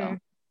 Mm-hmm. So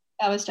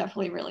that was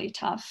definitely really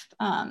tough.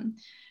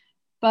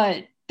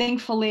 But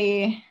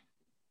thankfully,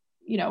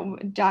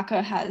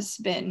 DACA has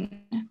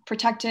been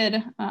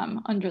protected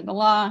under the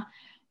law.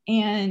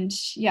 And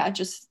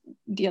just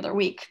the other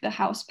week, the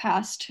House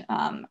passed,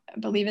 I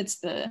believe it's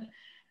the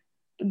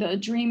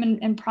Dream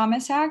and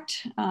Promise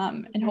Act.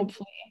 And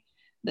hopefully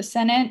the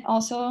Senate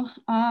also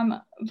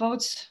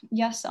votes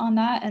yes on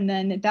that. And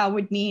then that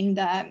would mean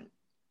that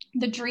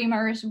the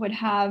Dreamers would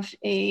have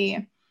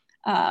we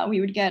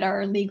would get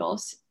our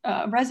legal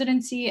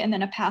residency and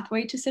then a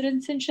pathway to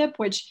citizenship,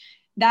 which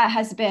that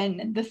has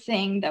been the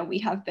thing that we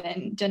have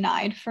been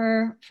denied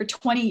for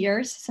 20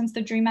 years since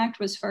the DREAM Act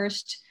was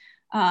first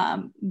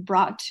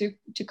brought to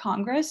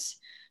Congress.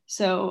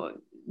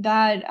 So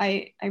that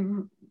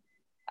I'm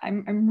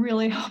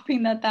really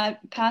hoping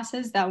that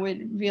passes. That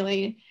would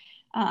really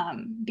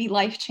be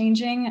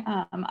life-changing.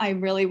 I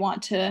really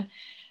want to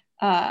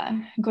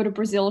go to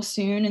Brazil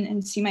soon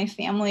and see my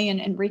family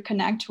and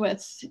reconnect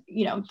with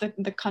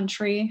the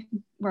country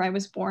where I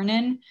was born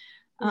in.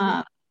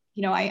 Mm-hmm.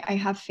 I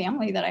have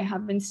family that I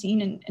haven't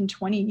seen in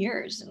 20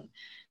 years. And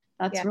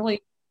that's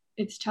really,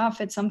 it's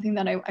tough. It's something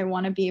that I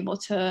want to be able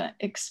to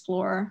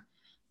explore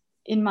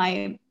in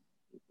my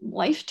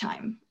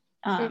lifetime.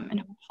 And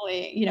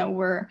hopefully,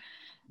 we're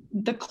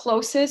the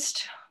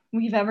closest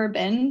we've ever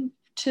been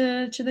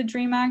to the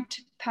DREAM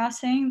Act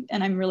passing.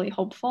 And I'm really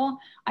hopeful.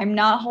 I'm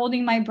not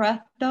holding my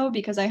breath, though,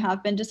 because I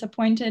have been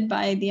disappointed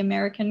by the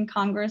American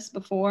Congress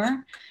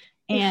before.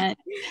 And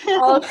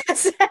all of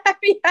us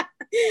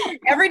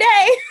every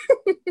day.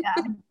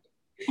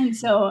 And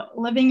so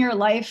living your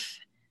life,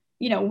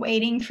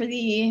 waiting for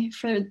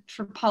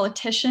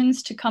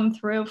politicians to come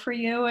through for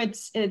you,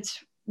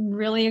 it's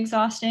really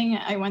exhausting.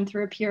 I went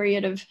through a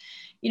period of,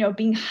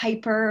 being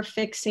hyper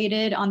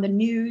fixated on the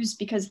news,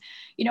 because,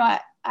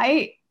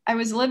 I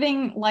was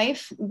living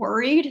life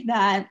worried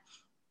that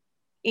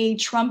a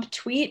Trump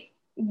tweet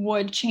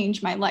would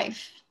change my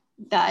life,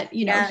 that,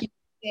 he would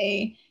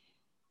say,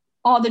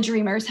 all the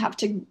Dreamers have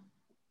to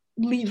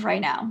leave right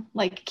now.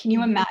 Like, can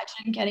you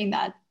imagine getting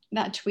that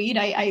tweet?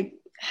 I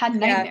had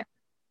nightmares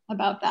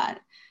about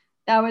that.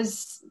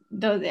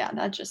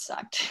 That just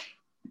sucked.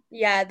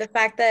 Yeah, the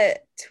fact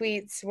that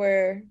tweets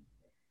were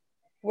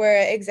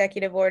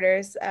executive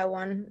orders at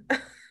one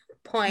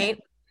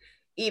point,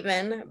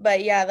 even.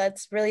 But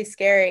that's really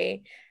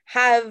scary.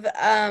 Have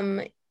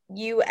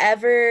you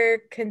ever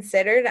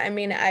considered,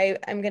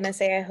 I'm gonna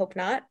say I hope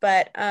not,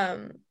 but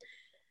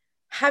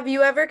have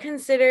you ever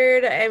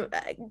considered,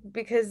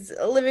 because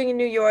living in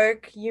New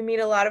York, you meet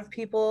a lot of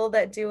people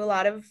that do a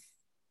lot of,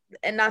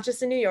 and not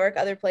just in New York,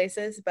 other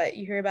places, but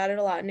you hear about it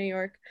a lot in New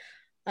York.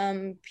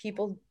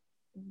 People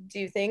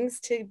do things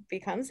to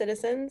become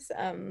citizens,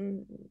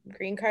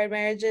 green card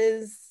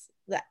marriages.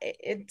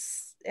 It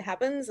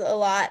happens a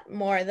lot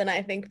more than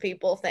I think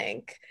people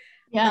think.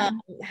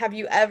 Have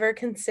you ever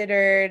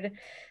considered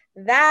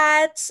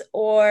that,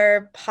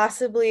 or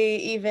possibly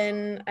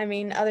even,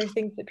 other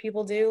things that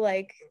people do,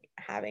 like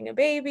having a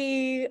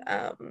baby?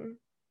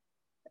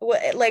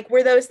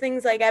 Were those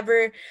things like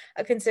ever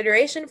a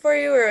consideration for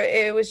you, or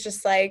it was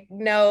just like,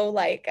 no,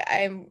 like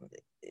I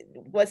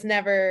was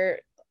never,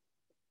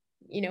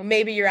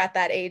 maybe you're at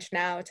that age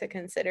now to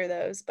consider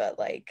those, but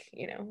like,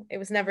 it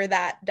was never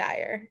that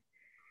dire?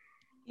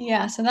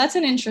 Yeah, so that's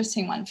an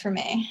interesting one for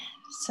me.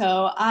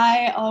 So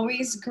I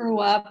always grew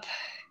up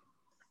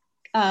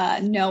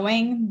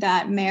knowing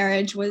that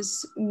marriage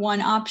was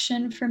one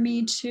option for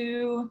me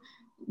to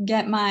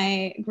get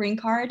my green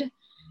card.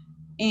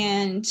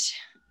 And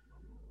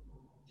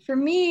for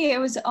me, it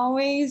was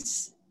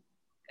always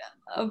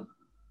a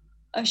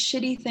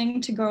shitty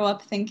thing to grow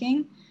up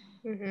thinking.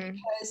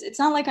 Because it's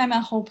not like I'm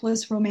a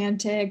hopeless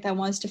romantic that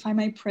wants to find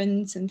my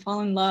prince and fall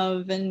in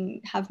love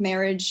and have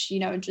marriage, you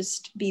know,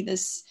 just be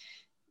this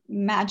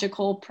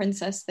magical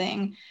princess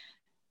thing.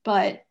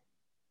 But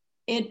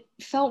it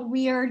felt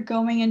weird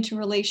going into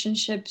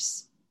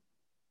relationships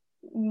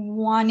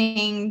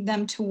wanting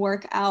them to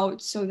work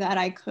out so that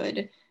I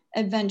could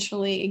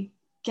eventually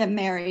get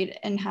married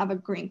and have a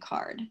green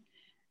card.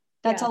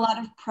 That's a lot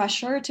of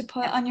pressure to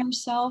put on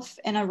yourself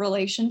in a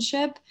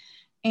relationship.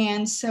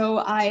 And so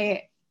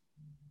I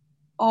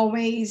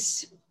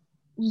always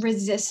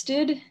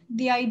resisted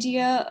the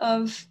idea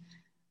of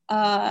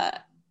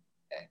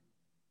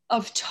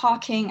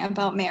talking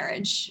about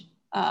marriage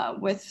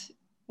with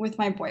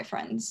my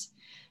boyfriends,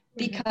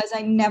 because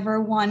I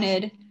never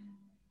wanted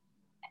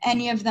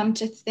any of them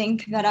to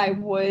think that I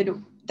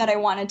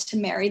wanted to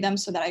marry them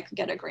so that I could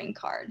get a green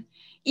card.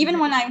 Even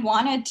when I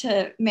wanted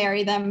to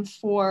marry them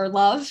for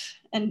love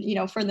and, you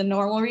know, for the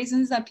normal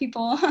reasons that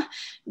people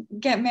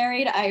get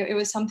married, it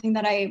was something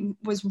that I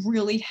was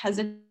really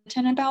hesitant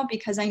about,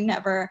 because I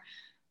never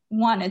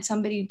wanted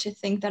somebody to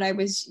think that I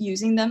was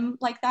using them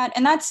like that.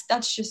 And that's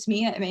just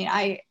me. I mean,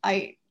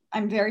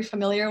 I'm very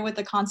familiar with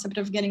the concept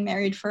of getting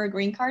married for a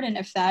green card. And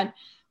if that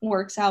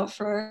works out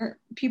for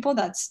people,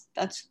 that's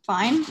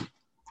fine.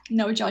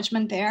 No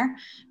judgment there.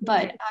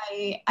 But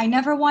I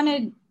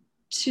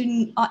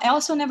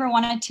also never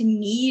wanted to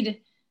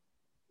need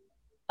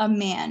a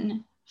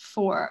man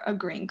for a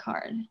green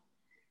card.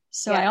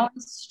 So I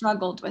always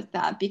struggled with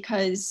that,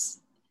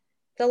 because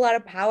it's a lot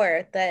of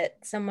power that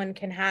someone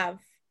can have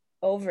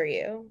over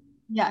you.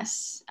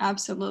 Yes,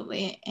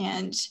 absolutely.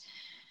 And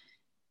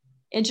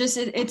it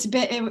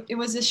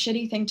was a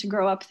shitty thing to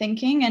grow up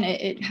thinking, and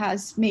it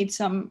has made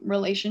some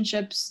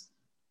relationships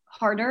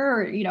harder.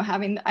 Or, you know,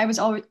 I was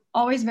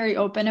always very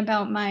open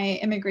about my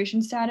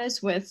immigration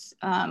status with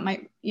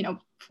my, you know,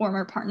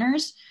 former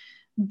partners,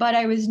 but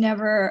I was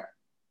never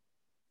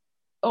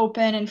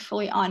open and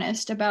fully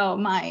honest about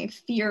my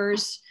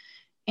fears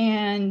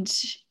and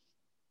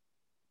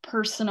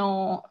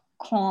personal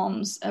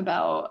qualms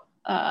about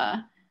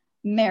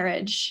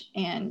marriage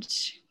and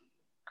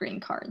green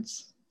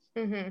cards.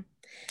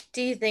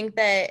 Do you think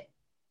that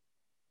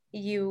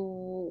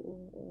you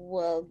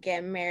will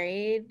get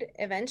married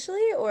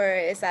eventually, or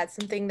is that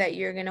something that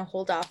you're going to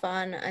hold off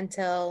on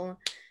until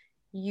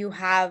you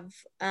have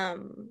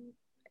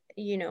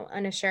you know,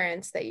 an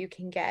assurance that you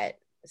can get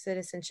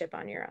citizenship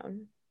on your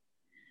own?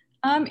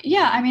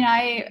 Yeah, I mean,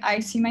 I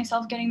see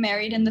myself getting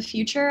married in the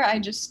future. I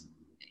just,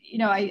 you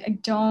know, I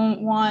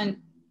don't want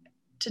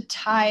to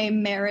tie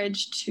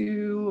marriage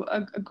to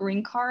a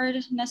green card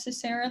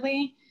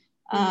necessarily.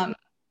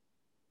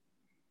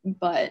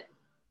 But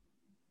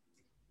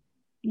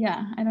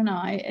yeah, I don't know.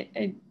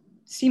 I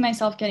see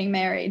myself getting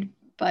married,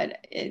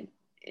 but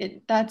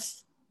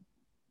that's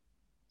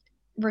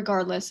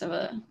regardless of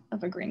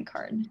a green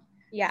card.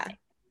 Yeah.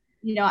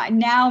 You know,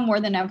 now more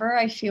than ever,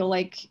 I feel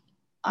like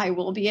I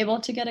will be able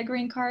to get a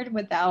green card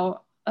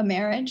without a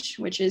marriage,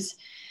 which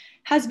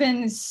has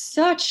been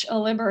such a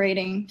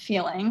liberating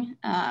feeling.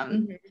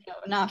 You know,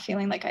 not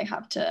feeling like I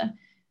have to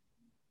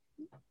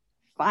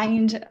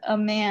find a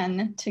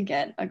man to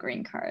get a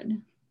green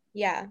card.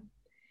 Yeah.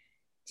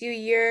 Do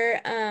your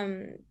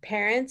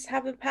parents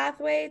have a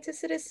pathway to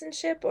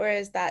citizenship, or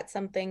is that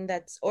something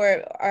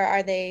or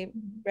are they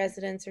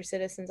residents or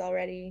citizens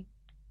already?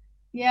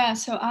 Yeah,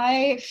 so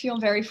I feel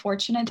very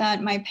fortunate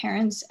that my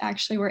parents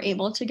actually were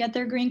able to get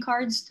their green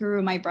cards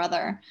through my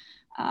brother.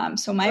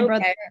 So my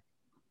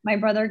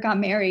brother got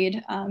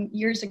married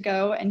years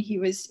ago, and he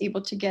was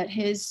able to get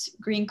his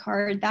green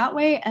card that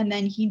way. And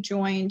then he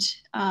joined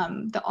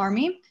the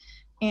Army,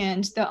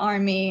 and the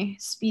Army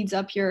speeds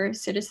up your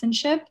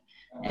citizenship.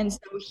 And so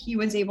he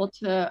was able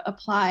to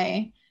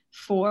apply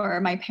for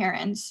my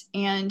parents.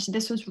 And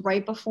this was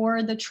right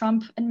before the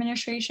Trump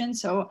administration.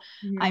 So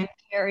I'm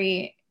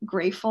very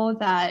grateful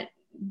that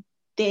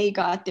they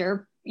got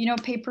their, you know,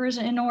 papers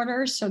in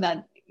order, so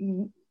that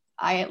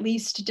I at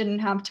least didn't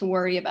have to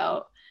worry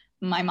about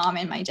my mom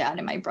and my dad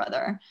and my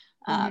brother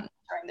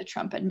during the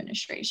Trump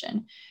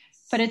administration.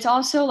 But it's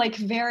also like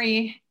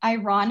very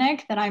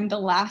ironic that I'm the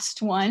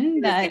last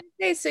one that.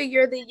 Okay, so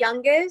you're the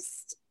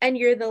youngest and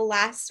you're the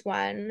last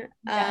one.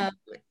 Yeah.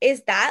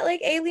 Is that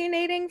like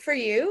alienating for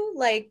you,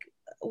 like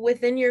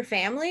within your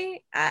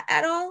family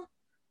at all?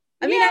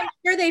 I mean, I'm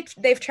sure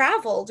they've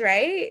traveled,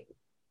 right?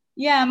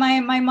 Yeah,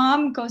 my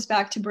mom goes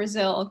back to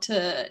Brazil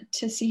to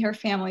see her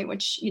family,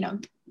 which, you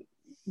know,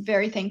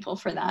 very thankful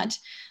for that.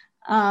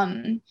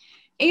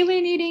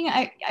 Alienating,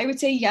 I would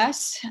say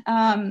yes.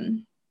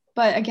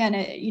 But again,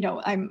 you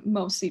know, I'm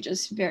mostly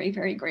just very,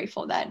 very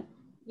grateful that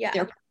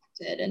they're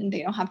protected and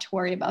they don't have to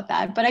worry about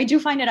that. But I do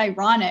find it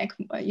ironic,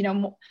 you know,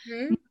 more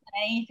than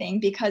anything,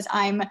 because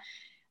I'm,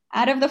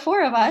 out of the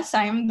four of us,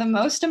 I'm the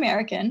most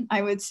American,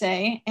 I would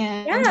say,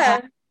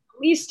 and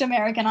least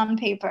American on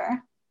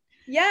paper.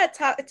 Yeah,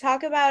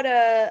 talk about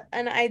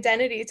an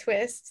identity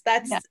twist.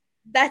 That's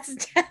That's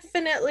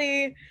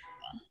definitely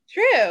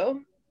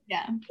true.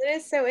 Yeah. It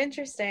is so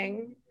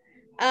interesting.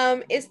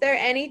 Is there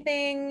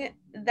anything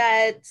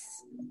that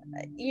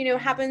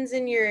happens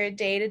in your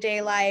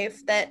day-to-day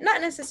life that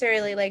not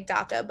necessarily like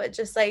DACA, but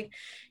just like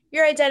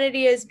your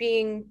identity as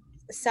being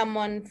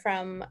someone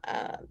from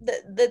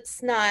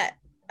that's not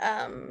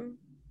um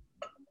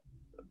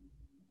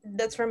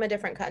that's from a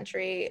different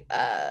country?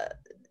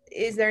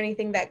 Is there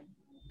anything that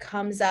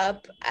comes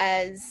up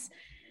as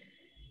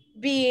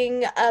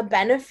being a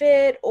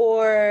benefit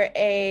or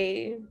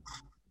a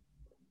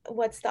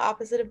what's the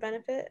opposite of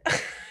benefit?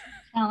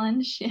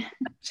 Challenge. Yeah.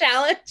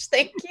 Challenge.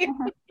 Thank you.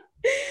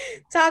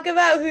 Talk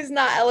about who's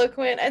not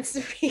eloquent at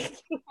speaking.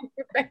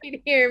 You're ready to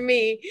hear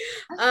me.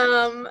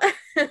 Um,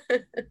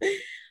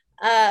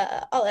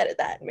 I'll edit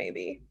that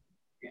maybe.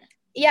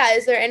 Yeah,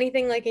 is there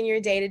anything like in your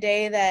day to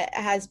day that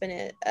has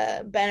been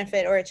a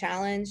benefit or a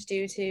challenge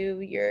due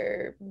to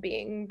your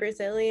being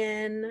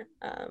Brazilian?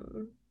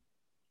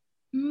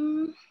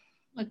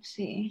 Let's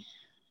see.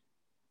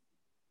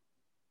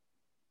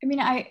 I mean,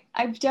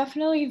 I've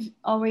definitely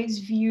always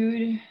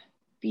viewed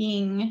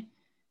being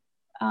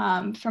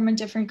from a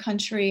different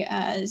country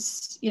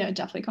as, it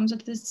definitely comes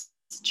with its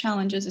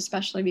challenges,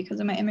 especially because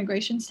of my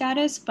immigration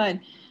status. But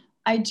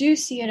I do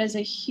see it as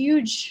a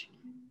huge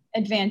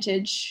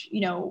advantage.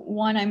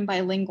 One, I'm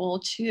bilingual.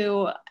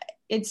 Two,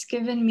 it's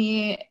given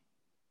me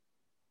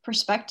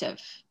perspective.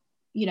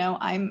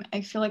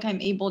 I feel like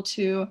I'm able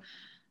to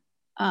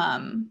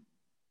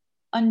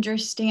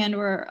understand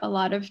where a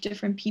lot of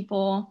different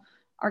people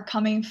are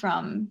coming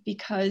from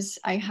because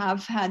I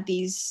have had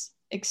these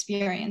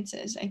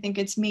experiences. I think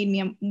it's made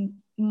me a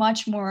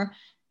much more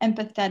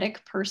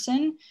empathetic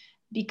person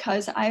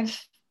because I've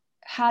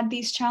had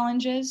these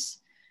challenges,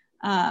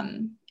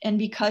 and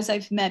because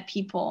I've met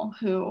people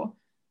who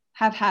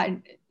have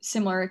had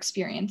similar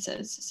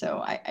experiences.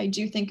 So I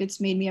do think it's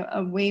made me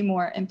a way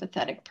more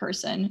empathetic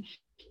person.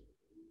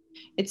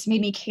 It's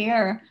made me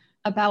care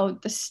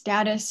about the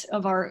status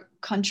of our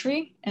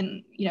country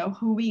and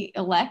who we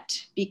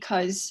elect,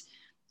 because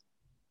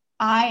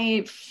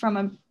I from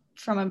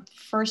a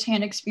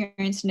firsthand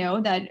experience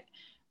know that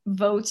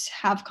votes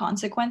have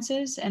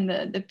consequences, and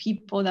the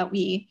people that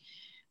we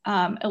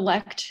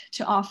elect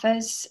to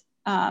office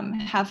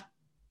have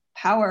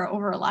power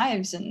over our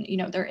lives, and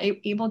they're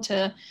able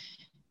to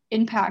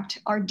impact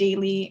our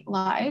daily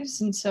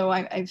lives. And so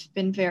I've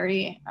been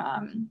very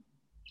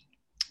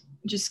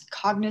just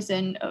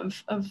cognizant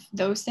of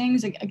those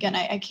things. Again,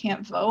 I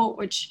can't vote,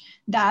 which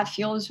that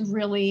feels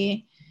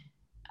really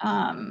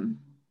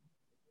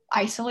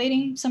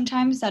isolating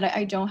sometimes, that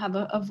I don't have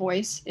a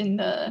voice in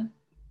the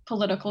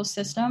political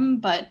system.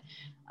 But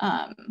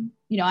I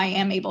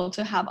am able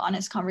to have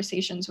honest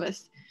conversations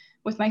with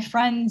my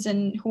friends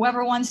and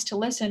whoever wants to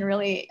listen.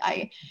 Really,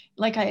 I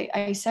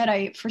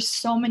said, for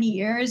so many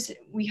years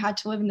we had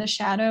to live in the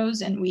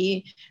shadows, and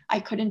I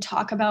couldn't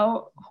talk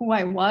about who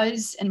I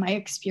was and my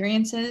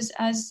experiences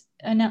as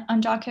an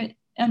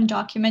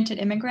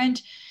undocumented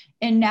immigrant.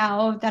 And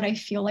now that I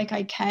feel like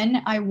I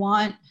can, I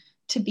want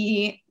to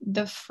be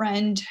the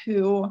friend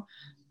who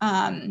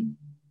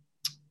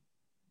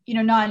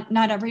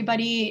not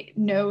everybody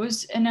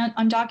knows an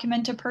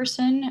undocumented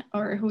person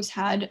or who's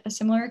had a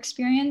similar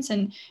experience.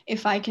 And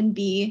if I can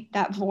be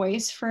that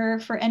voice for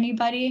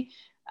anybody,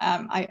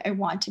 I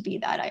want to be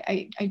that.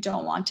 I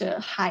don't want to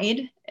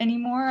hide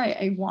anymore.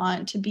 I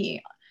want to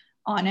be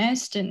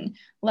honest and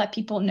let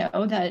people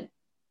know that,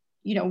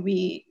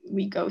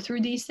 we go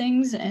through these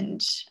things,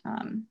 and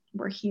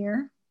we're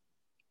here.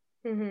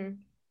 Mm-hmm.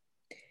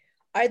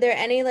 Are there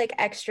any like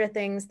extra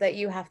things that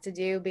you have to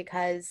do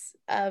because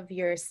of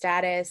your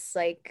status?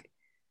 Like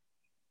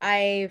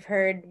I've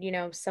heard,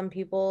 some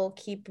people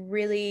keep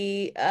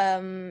really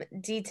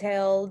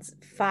detailed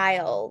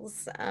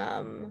files,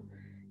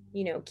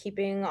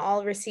 keeping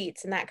all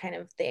receipts and that kind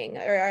of thing.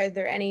 Or are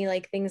there any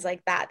like things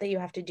like that that you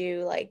have to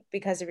do like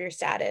because of your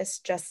status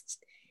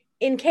just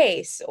in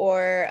case,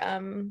 or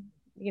to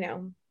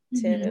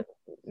Mm-hmm.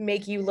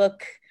 make you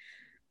look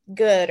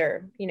good,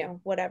 or,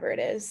 whatever it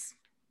is?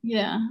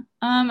 Yeah.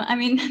 I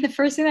mean, the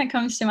first thing that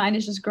comes to mind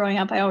is just growing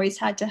up, I always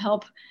had to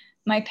help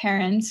my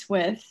parents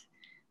with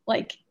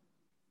like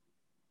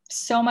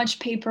so much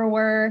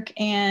paperwork.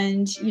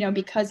 And,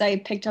 because I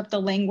picked up the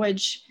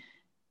language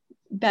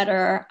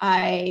better,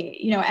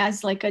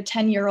 as like a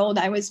 10-year-old,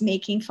 I was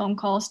making phone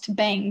calls to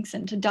banks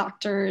and to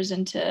doctors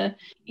and to,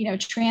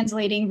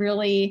 translating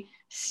really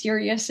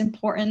serious,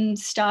 important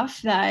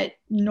stuff that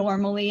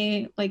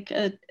normally like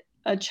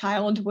a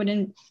child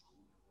wouldn't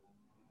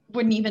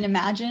even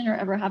imagine or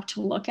ever have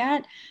to look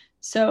at.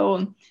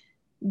 So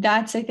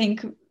that's, I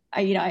think,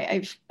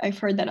 I've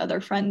heard that other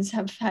friends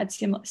have had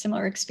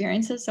similar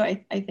experiences. So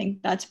I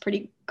think that's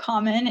pretty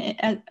common,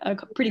 a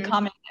pretty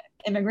common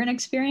immigrant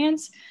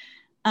experience.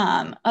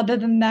 Other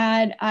than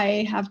that,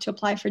 I have to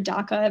apply for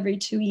DACA every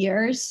 2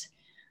 years,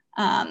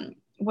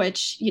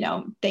 which,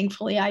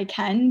 thankfully I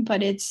can,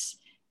 but it's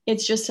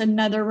just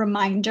another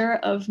reminder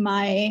of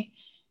my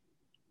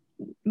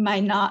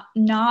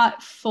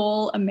not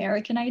full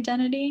American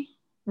identity,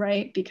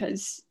 right?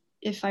 Because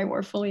if I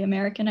were fully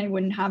American, I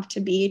wouldn't have to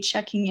be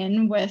checking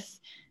in with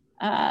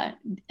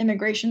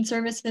immigration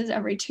services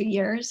every 2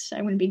 years.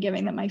 I wouldn't be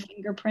giving them my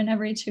fingerprint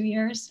every 2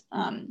 years.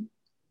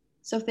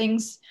 So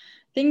things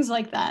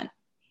like that.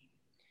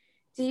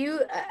 Do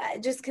you,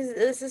 just because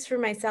this is for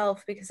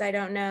myself, because I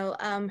don't know,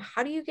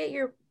 how do you get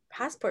your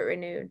passport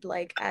renewed?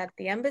 Like at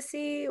the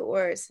embassy,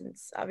 or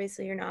since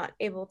obviously you're not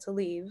able to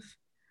leave?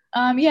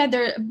 Yeah,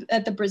 they're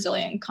at the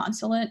Brazilian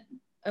consulate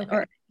Okay.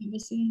 or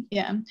embassy.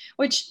 Yeah,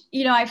 which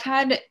I've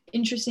had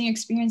interesting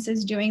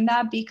experiences doing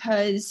that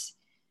because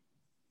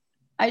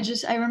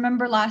I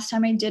remember last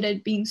time I did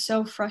it being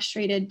so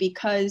frustrated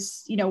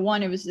because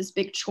one, it was this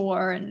big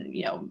chore, and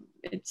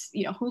it's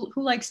who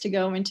likes to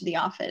go into an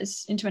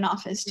office to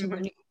Mhm.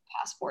 renew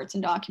passports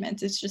and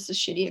documents. It's just a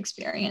shitty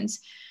experience.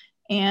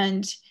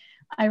 And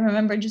I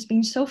remember just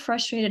being so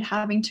frustrated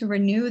having to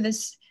renew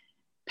this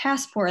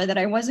passport that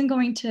I wasn't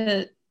going to Yeah,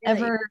 that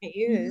you ever can't be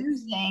use.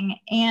 using.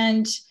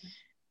 And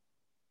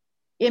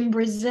in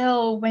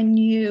Brazil, when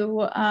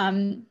you're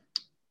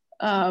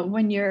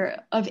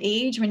of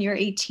age, when you're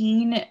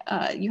 18,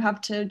 you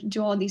have to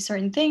do all these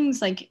certain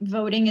things. Like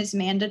voting is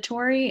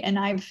mandatory, and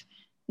I've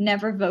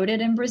never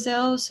voted in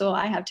Brazil, so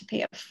I have to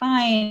pay a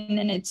fine,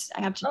 and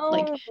I have to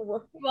like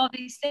Oh, do all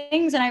these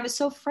things. And I was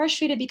so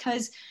frustrated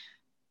because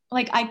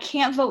like I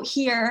can't vote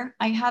here.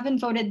 I haven't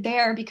voted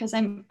there because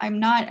I'm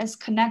not as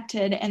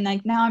connected, and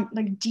like now I'm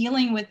like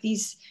dealing with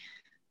these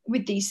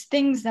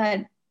things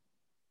that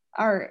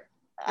are,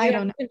 I you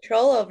have don't know.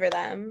 control over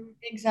them.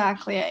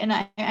 Exactly. And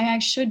I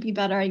should be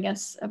better, I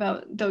guess,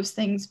 about those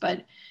things,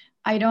 but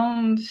I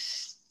don't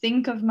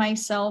think of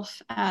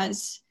myself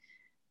as,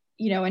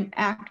 an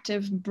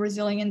active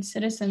Brazilian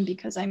citizen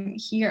because I'm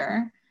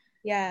here.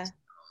 Yeah.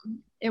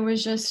 It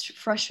was just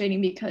frustrating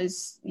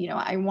because,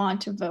 I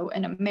want to vote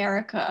in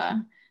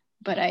America,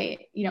 but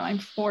I'm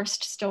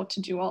forced still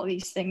to do all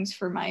these things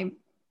for my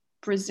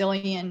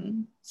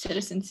Brazilian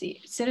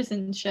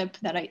citizenship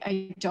that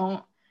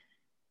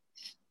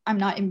I'm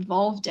not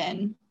involved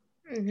in.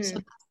 So Hmm.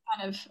 that's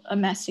kind of a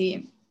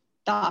messy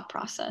thought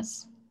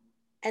process.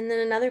 And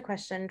then another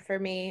question for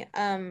me,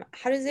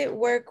 how does it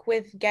work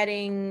with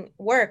getting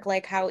work?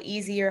 Like how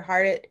easy or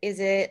hard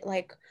is it?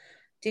 Like,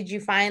 did you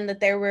find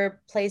that there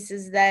were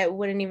places that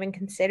wouldn't even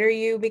consider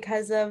you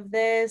because of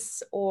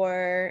this?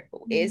 Or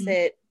is Mhm.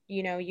 it,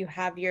 you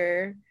have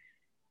your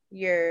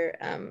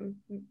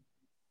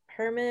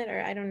permit,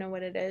 or I don't know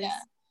what it Yeah. is,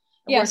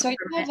 a Yeah. work So I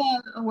do have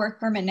permit. a work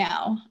permit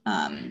now.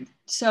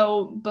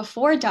 So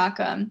before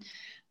DACA,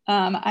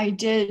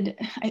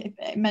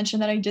 I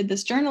mentioned that I did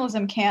this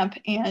journalism camp,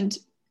 and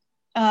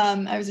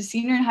I was a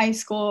senior in high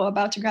school,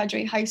 about to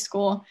graduate high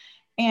school.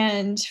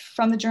 And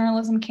from the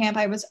journalism camp,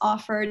 I was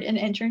offered an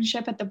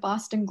internship at the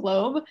Boston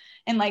Globe.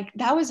 And like,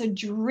 that was a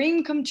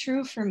dream come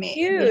true for me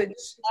because Huge.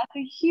 that's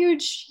a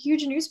huge,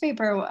 huge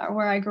newspaper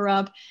where I grew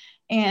up.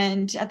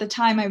 And at the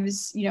time, I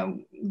was,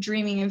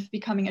 dreaming of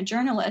becoming a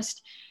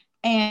journalist.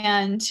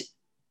 And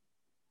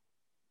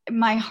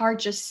my heart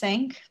just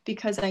sank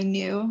because I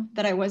knew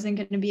that I wasn't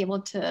going to be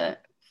able to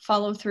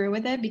follow through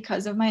with it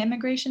because of my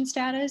immigration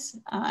status.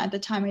 At the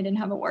time, I didn't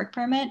have a work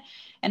permit.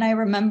 And I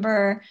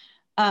remember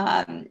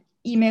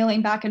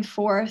emailing back and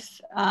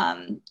forth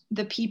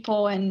the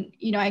people, and,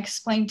 I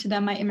explained to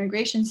them my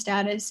immigration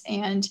status.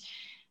 And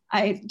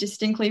I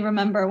distinctly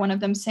remember one of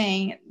them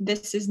saying,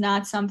 "This is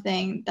not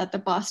something that the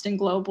Boston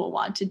Globe will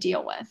want to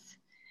deal with."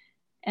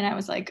 And I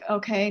was like,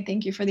 okay,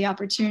 thank you for the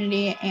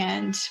opportunity.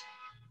 And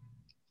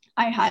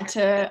I had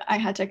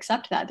to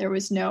accept that. There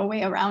was no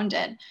way around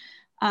it.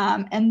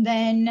 And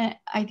then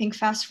I think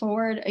fast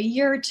forward a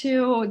year or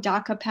two,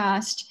 DACA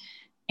passed,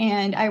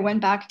 and I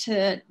went back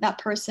to that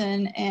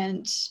person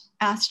and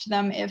asked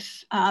them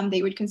if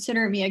they would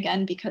consider me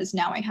again because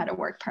now I had a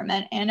work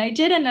permit, and I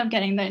did end up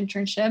getting the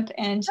internship.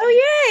 And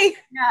Oh, yay.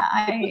 yeah,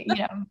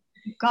 I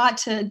got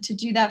to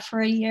do that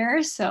for a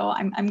year, so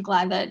I'm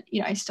glad that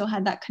I still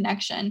had that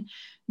connection.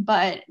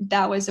 But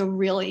that was a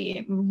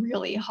really,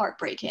 really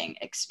heartbreaking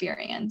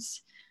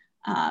experience.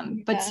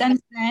 But Yeah.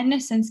 since then,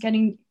 since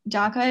getting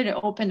DACA, it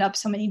opened up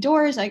so many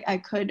doors. I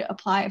could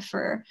apply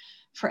for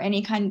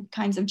any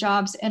kinds of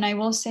jobs. And I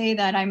will say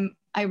that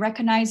I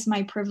recognize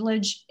my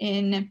privilege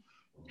in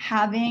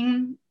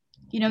having,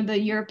 the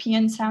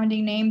European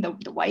sounding name,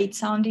 the white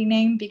sounding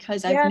name,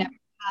 because I've Yeah. never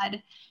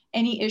had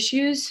any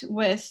issues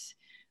with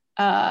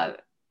uh,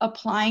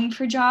 applying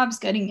for jobs,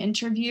 getting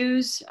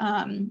interviews.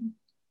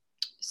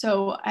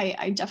 So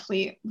I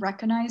definitely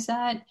recognize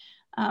that.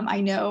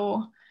 I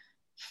know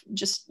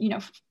just,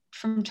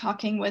 from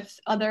talking with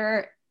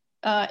other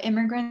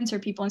immigrants or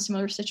people in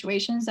similar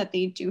situations that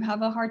they do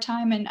have a hard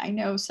time. And I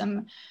know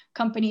some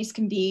companies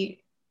can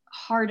be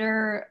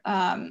harder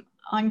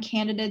on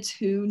candidates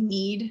who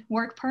need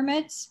work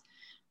permits.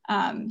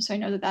 So I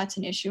know that that's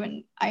an issue.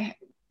 And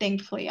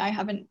thankfully, I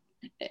haven't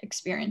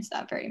experienced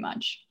that very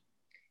much.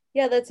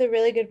 Yeah, that's a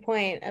really good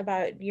point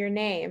about your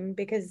name,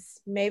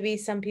 because maybe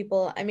some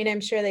people, I mean, I'm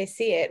sure they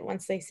see it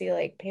once they see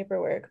like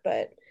paperwork,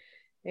 but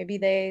maybe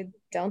they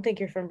don't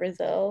think you're from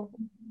Brazil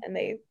and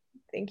they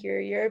think you're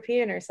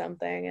European or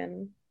something.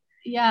 And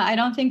Yeah, I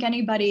don't think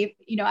anybody,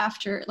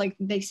 after like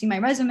they see my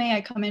resume,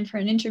 I come in for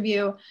an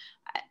interview,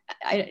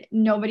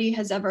 nobody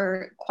has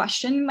ever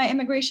questioned my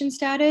immigration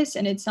status.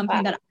 And it's something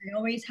Wow. that I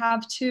always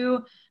have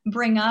to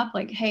bring up,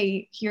 like,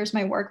 hey, here's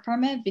my work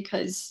permit,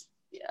 because,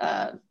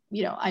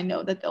 I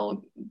know that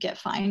they'll get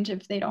fined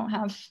if they don't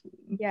have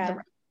the Yeah.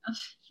 right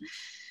stuff.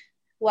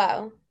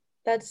 Wow.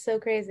 That's so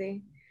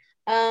crazy.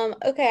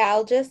 Okay,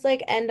 I'll just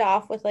like end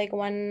off with like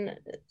one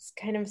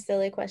kind of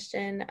silly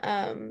question.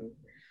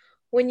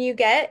 When you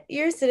get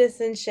your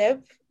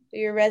citizenship,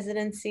 your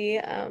residency,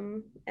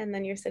 and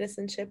then your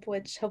citizenship,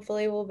 which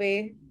hopefully will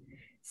be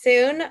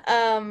soon,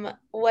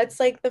 what's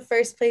like the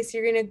first place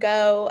you're gonna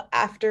go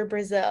after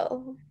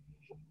Brazil?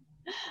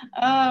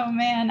 Oh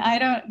man,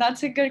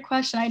 that's a good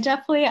question.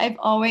 I've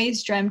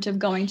always dreamt of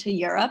going to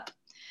Europe.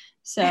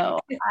 So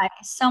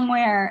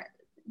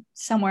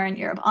somewhere in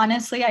Europe.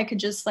 Honestly, I could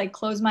just like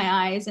close my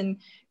eyes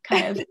and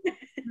kind of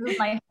move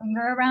my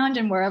finger around,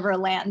 and wherever it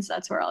lands,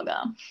 that's where I'll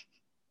go.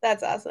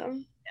 That's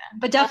awesome.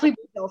 But definitely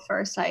Brazil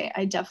first.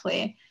 I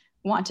definitely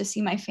want to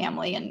see my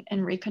family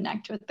and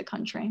reconnect with the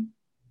country.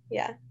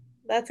 Yeah,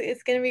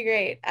 it's gonna be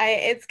great.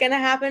 It's gonna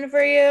happen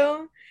for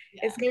you.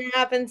 Yeah. It's gonna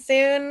happen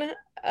soon.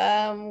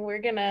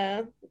 We're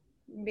gonna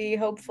be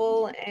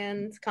hopeful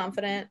and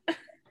confident.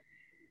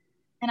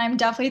 And I'm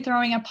definitely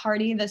throwing a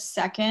party the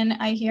second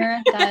I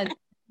hear that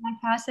my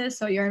passes.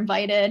 So you're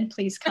invited.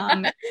 Please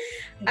come.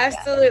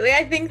 Absolutely.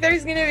 I think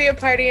there's gonna be a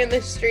party in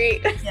the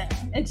street. Yeah.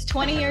 It's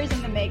 20 years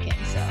in the making.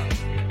 So